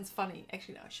 That sounds funny.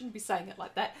 Actually, no, I shouldn't be saying it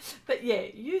like that. But yeah,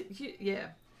 yeah.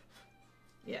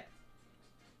 Yeah.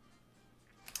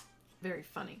 Very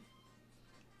funny.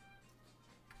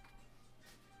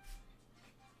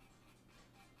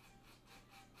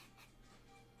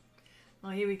 Oh,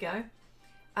 here we go.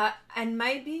 And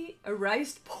maybe a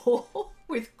raised paw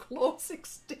with claws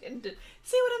extended.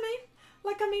 See what I mean?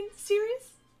 Like, I mean, serious?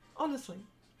 Honestly.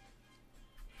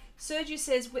 Sergio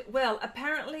says, well,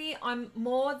 apparently I'm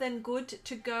more than good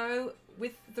to go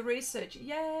with the research.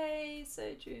 Yay,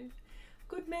 Sergio.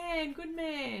 Good man, good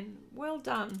man. Well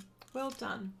done, well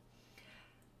done.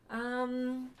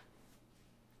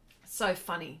 So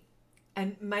funny.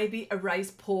 And maybe a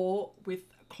raised paw with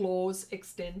claws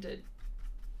extended.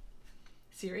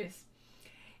 Serious.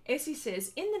 Essie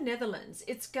says, in the Netherlands,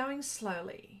 it's going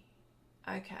slowly.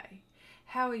 Okay.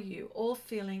 How are you all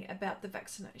feeling about the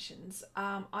vaccinations?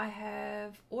 I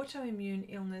have autoimmune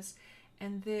illness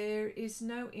and there is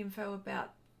no info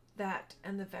about that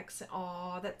and the vaccine.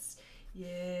 Oh, that's,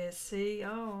 yeah, see,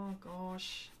 oh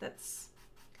gosh, that's,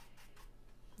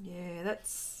 yeah,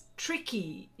 that's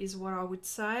tricky is what I would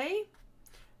say.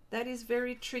 That is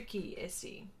very tricky,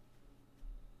 Essie.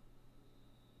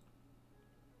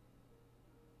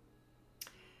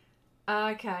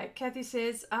 Okay, Kathy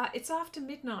says, it's after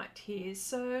midnight here,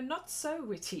 so not so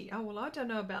witty. Oh, well, I don't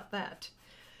know about that.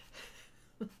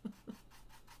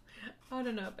 I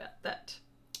don't know about that.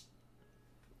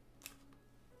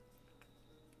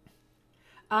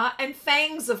 And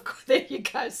fangs, of course. There you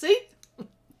go, see?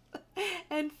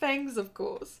 And fangs, of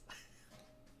course.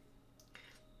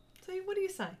 See, what do you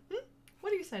say? What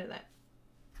do you say to that?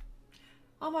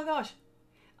 Oh, my gosh.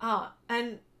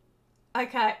 And...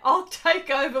 okay, I'll take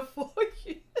over for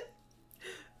you.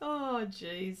 Oh,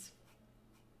 jeez.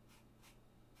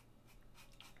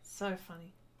 So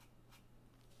funny.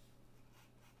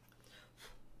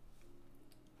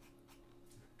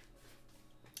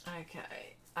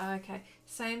 Okay.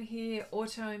 Same here,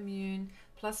 autoimmune,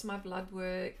 plus my blood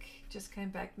work. Just came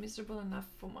back miserable enough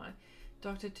for my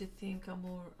doctor to think I'm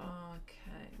all...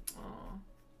 okay.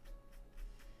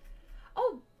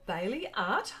 Oh, Bailey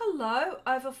Art, hello.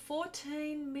 Over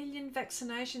 14 million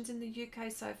vaccinations in the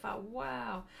UK so far.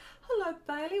 Wow. Hello,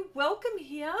 Bailey. Welcome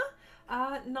here.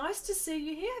 Nice to see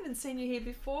you here. Haven't seen you here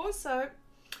before, so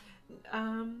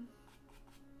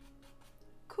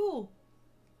cool.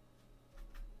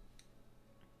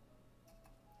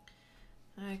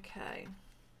 Okay.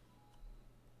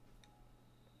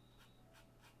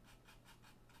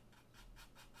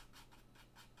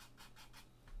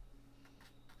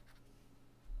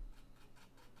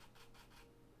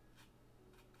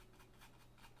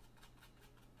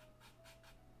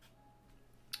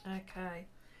 Okay,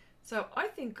 so I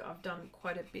think I've done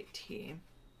quite a bit here.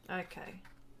 Okay,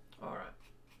 all right.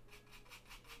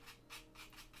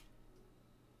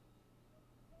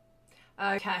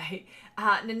 Okay,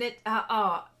 Nanette,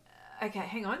 okay,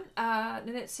 hang on.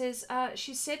 Nanette says,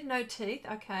 she said no teeth,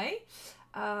 okay.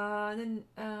 Then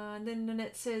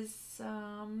Nanette says,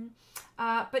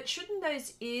 but shouldn't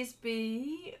those ears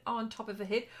be on top of her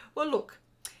head? Well, look,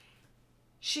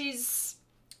 she's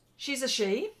a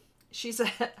she. She's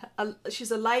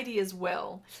a lady as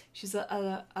well. She's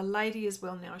a lady as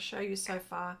well. Now I'll show you so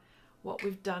far what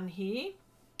we've done here.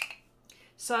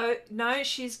 So no,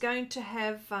 she's going to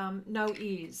have no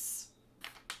ears.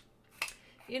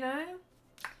 You know,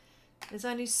 there's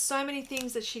only so many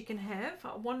things that she can have.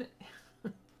 I want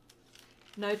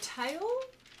no tail.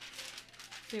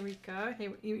 Here we go.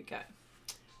 Here we go.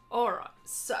 All right.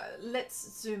 So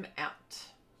let's zoom out.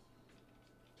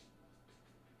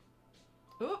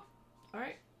 Oh. All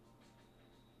right.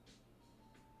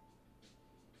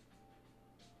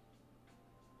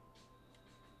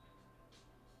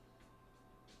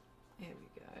 There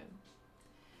we go.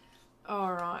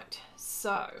 All right.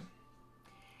 So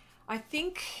I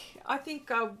think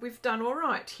we've done all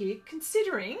right here,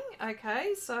 considering.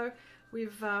 Okay, so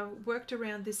we've worked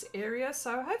around this area.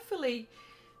 So hopefully,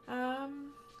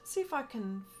 see if I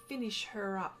can finish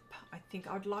her up. I think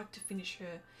I'd like to finish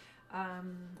her.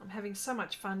 I'm having so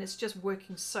much fun. It's just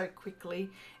working so quickly,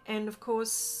 and of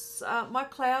course my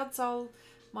clouds,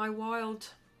 my wild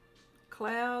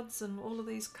clouds and all of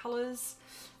these colors.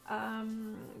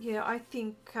 Yeah, I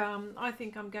think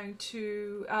I'm going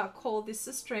to call this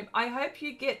a stream. I hope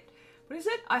you get, what is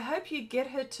it? I hope you get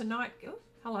her tonight. Oh,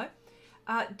 hello.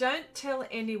 Don't tell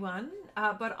anyone,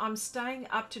 but I'm staying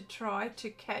up to try to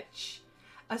catch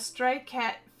a stray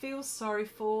cat. Feel sorry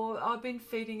for. I've been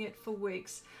feeding it for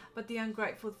weeks, but the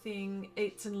ungrateful thing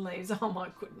eats and leaves. Oh my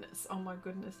goodness. Oh my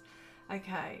goodness.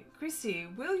 Okay, Chrissy,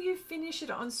 will you finish it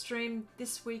on stream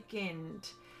this weekend?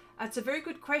 It's a very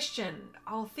good question.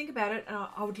 I'll think about it, and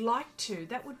I would like to.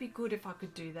 That would be good if I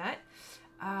could do that.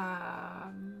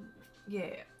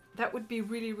 Yeah, that would be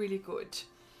really, really good.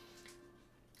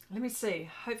 Let me see.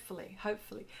 Hopefully.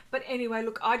 But anyway,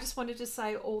 look, I just wanted to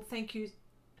say all thank you.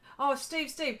 Oh,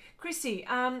 Steve, Chrissy,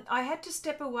 I had to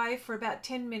step away for about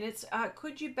 10 minutes.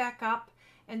 Could you back up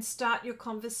and start your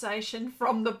conversation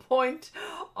from the point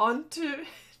on to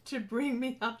bring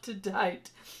me up to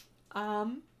date?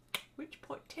 Which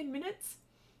point? 10 minutes?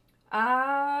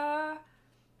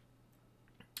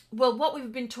 Well, what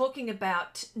we've been talking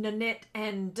about, Nanette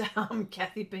and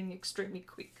Kathy being extremely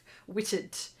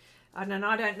quick-witted. And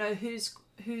I don't know who's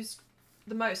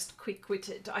the most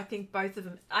quick-witted. I think both of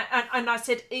them. And I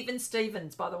said even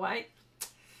Stevens, by the way.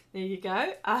 There you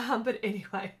go. But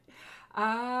anyway,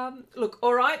 look,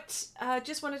 all right.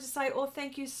 Just wanted to say,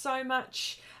 thank you so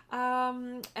much.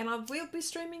 And I will be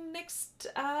streaming next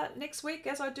week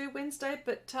as I do Wednesday,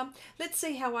 but let's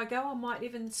see how I go. I might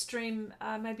even stream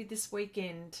maybe this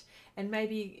weekend and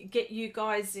maybe get you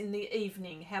guys in the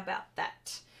evening. How about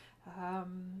that?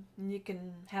 You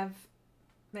can have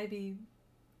maybe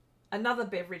another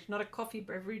beverage, not a coffee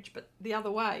beverage, but the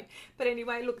other way. But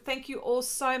anyway, look, thank you all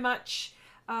so much.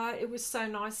 It was so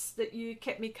nice that you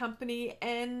kept me company,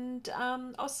 and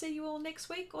I'll see you all next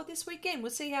week or this weekend.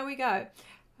 We'll see how we go.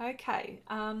 Okay,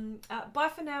 bye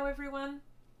for now, everyone.